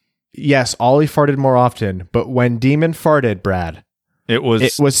 Okay. Yes, Ollie farted more often, but when Demon farted, Brad, it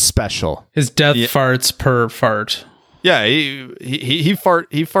was special. His death farts per fart. Yeah, he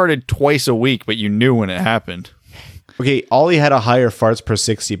farted twice a week, but you knew when it happened. Okay, Ollie had a higher farts per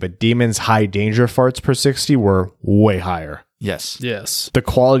 60, but Demon's high danger farts per 60 were way higher. Yes. The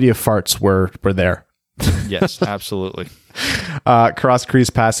quality of farts were there. Yes, absolutely. Cross Crease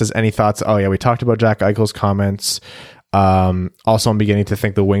passes. Any thoughts? Oh yeah, we talked about Jack Eichel's comments. Also, I'm beginning to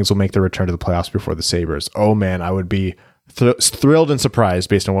think the Wings will make the return to the playoffs before the Sabres. Oh man, I would be thrilled and surprised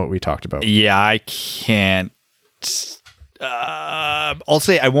based on what we talked about. Yeah, I can't. I'll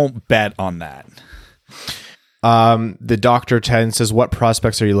say I won't bet on that. The Dr. 10 says, what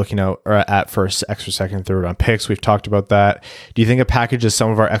prospects are you looking at for extra second and third round picks? We've talked about that. Do you think a package of some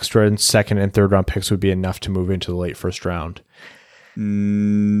of our extra and second and third round picks would be enough to move into the late first round?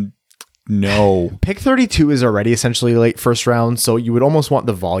 No. Pick 32 is already essentially late first round, so you would almost want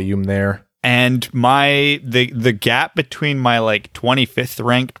the volume there. And the gap between my 25th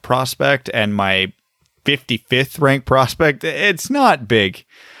ranked prospect and my 55th ranked prospect, it's not big.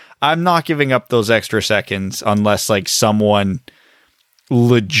 I'm not giving up those extra seconds unless someone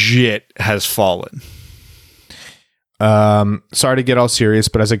legit has fallen. Sorry to get all serious,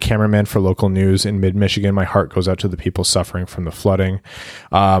 but as a cameraman for local news in mid-Michigan, my heart goes out to the people suffering from the flooding.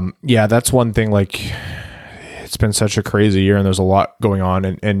 Yeah, that's one thing. It's been such a crazy year and there's a lot going on,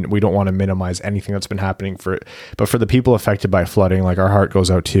 and we don't want to minimize anything that's been happening but for the people affected by flooding, our heart goes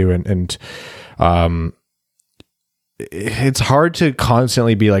out to you, and it's hard to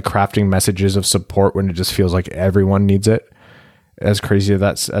constantly be crafting messages of support when it just feels like everyone needs it, as crazy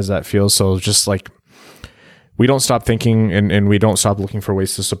as that feels. So just we don't stop thinking and we don't stop looking for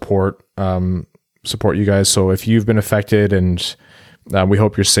ways to support you guys. So if you've been affected, and we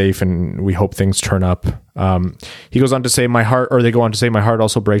hope you're safe, and we hope things turn up. He goes on to say, they go on to say, my heart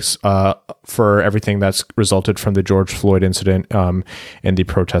also breaks for everything that's resulted from the George Floyd incident and the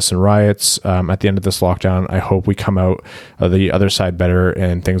protests and riots. At the end of this lockdown, I hope we come out the other side better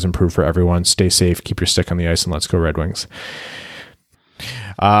and things improve for everyone. Stay safe, keep your stick on the ice, and let's go Red Wings.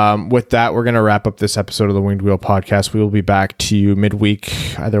 With that, we're going to wrap up this episode of the Winged Wheel podcast. We will be back to you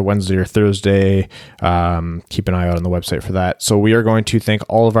midweek, either Wednesday or Thursday. Keep an eye out on the website for that. So we are going to thank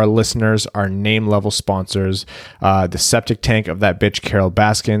all of our listeners, our name level sponsors, the septic tank of that bitch, Carol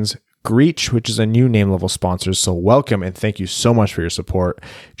Baskins, Greach, which is a new name level sponsor. So welcome and thank you so much for your support.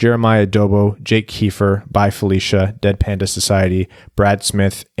 Jeremiah Dobo, Jake Kiefer, Bye Felicia, Dead Panda Society, Brad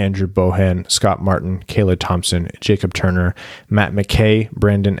Smith, Andrew Bohan, Scott Martin, Kayla Thompson, Jacob Turner, Matt McKay,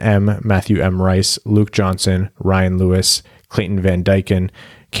 Brandon M, Matthew M. Rice, Luke Johnson, Ryan Lewis, Clayton Van Dyken,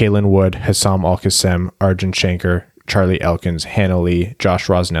 Kaylin Wood, Hassam Al-Qassem, Arjun Shankar, Charlie Elkins, Hannah Lee, Josh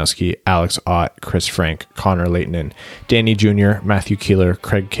Rosnowski, Alex Ott, Chris Frank, Connor Leighton, Danny Jr., Matthew Keeler,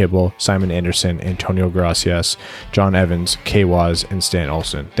 Craig Kibble, Simon Anderson, Antonio Gracias, John Evans, Kay Waz, and Stan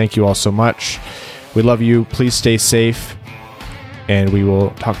Olson. Thank you all so much. We love you. Please stay safe, and we will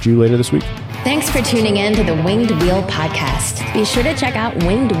talk to you later this week. Thanks for tuning in to the Winged Wheel Podcast. Be sure to check out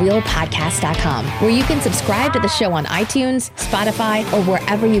wingedwheelpodcast.com, where you can subscribe to the show on iTunes, Spotify, or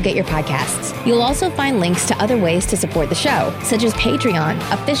wherever you get your podcasts. You'll also find links to other ways to support the show, such as Patreon,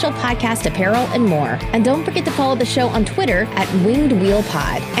 official podcast apparel, and more. And don't forget to follow the show on Twitter at Winged Wheel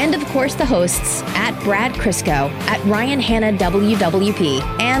Pod. And of course, the hosts at Brad Crisco, at Ryan Hanna WWP,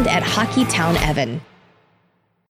 and at Hockey Town Evan.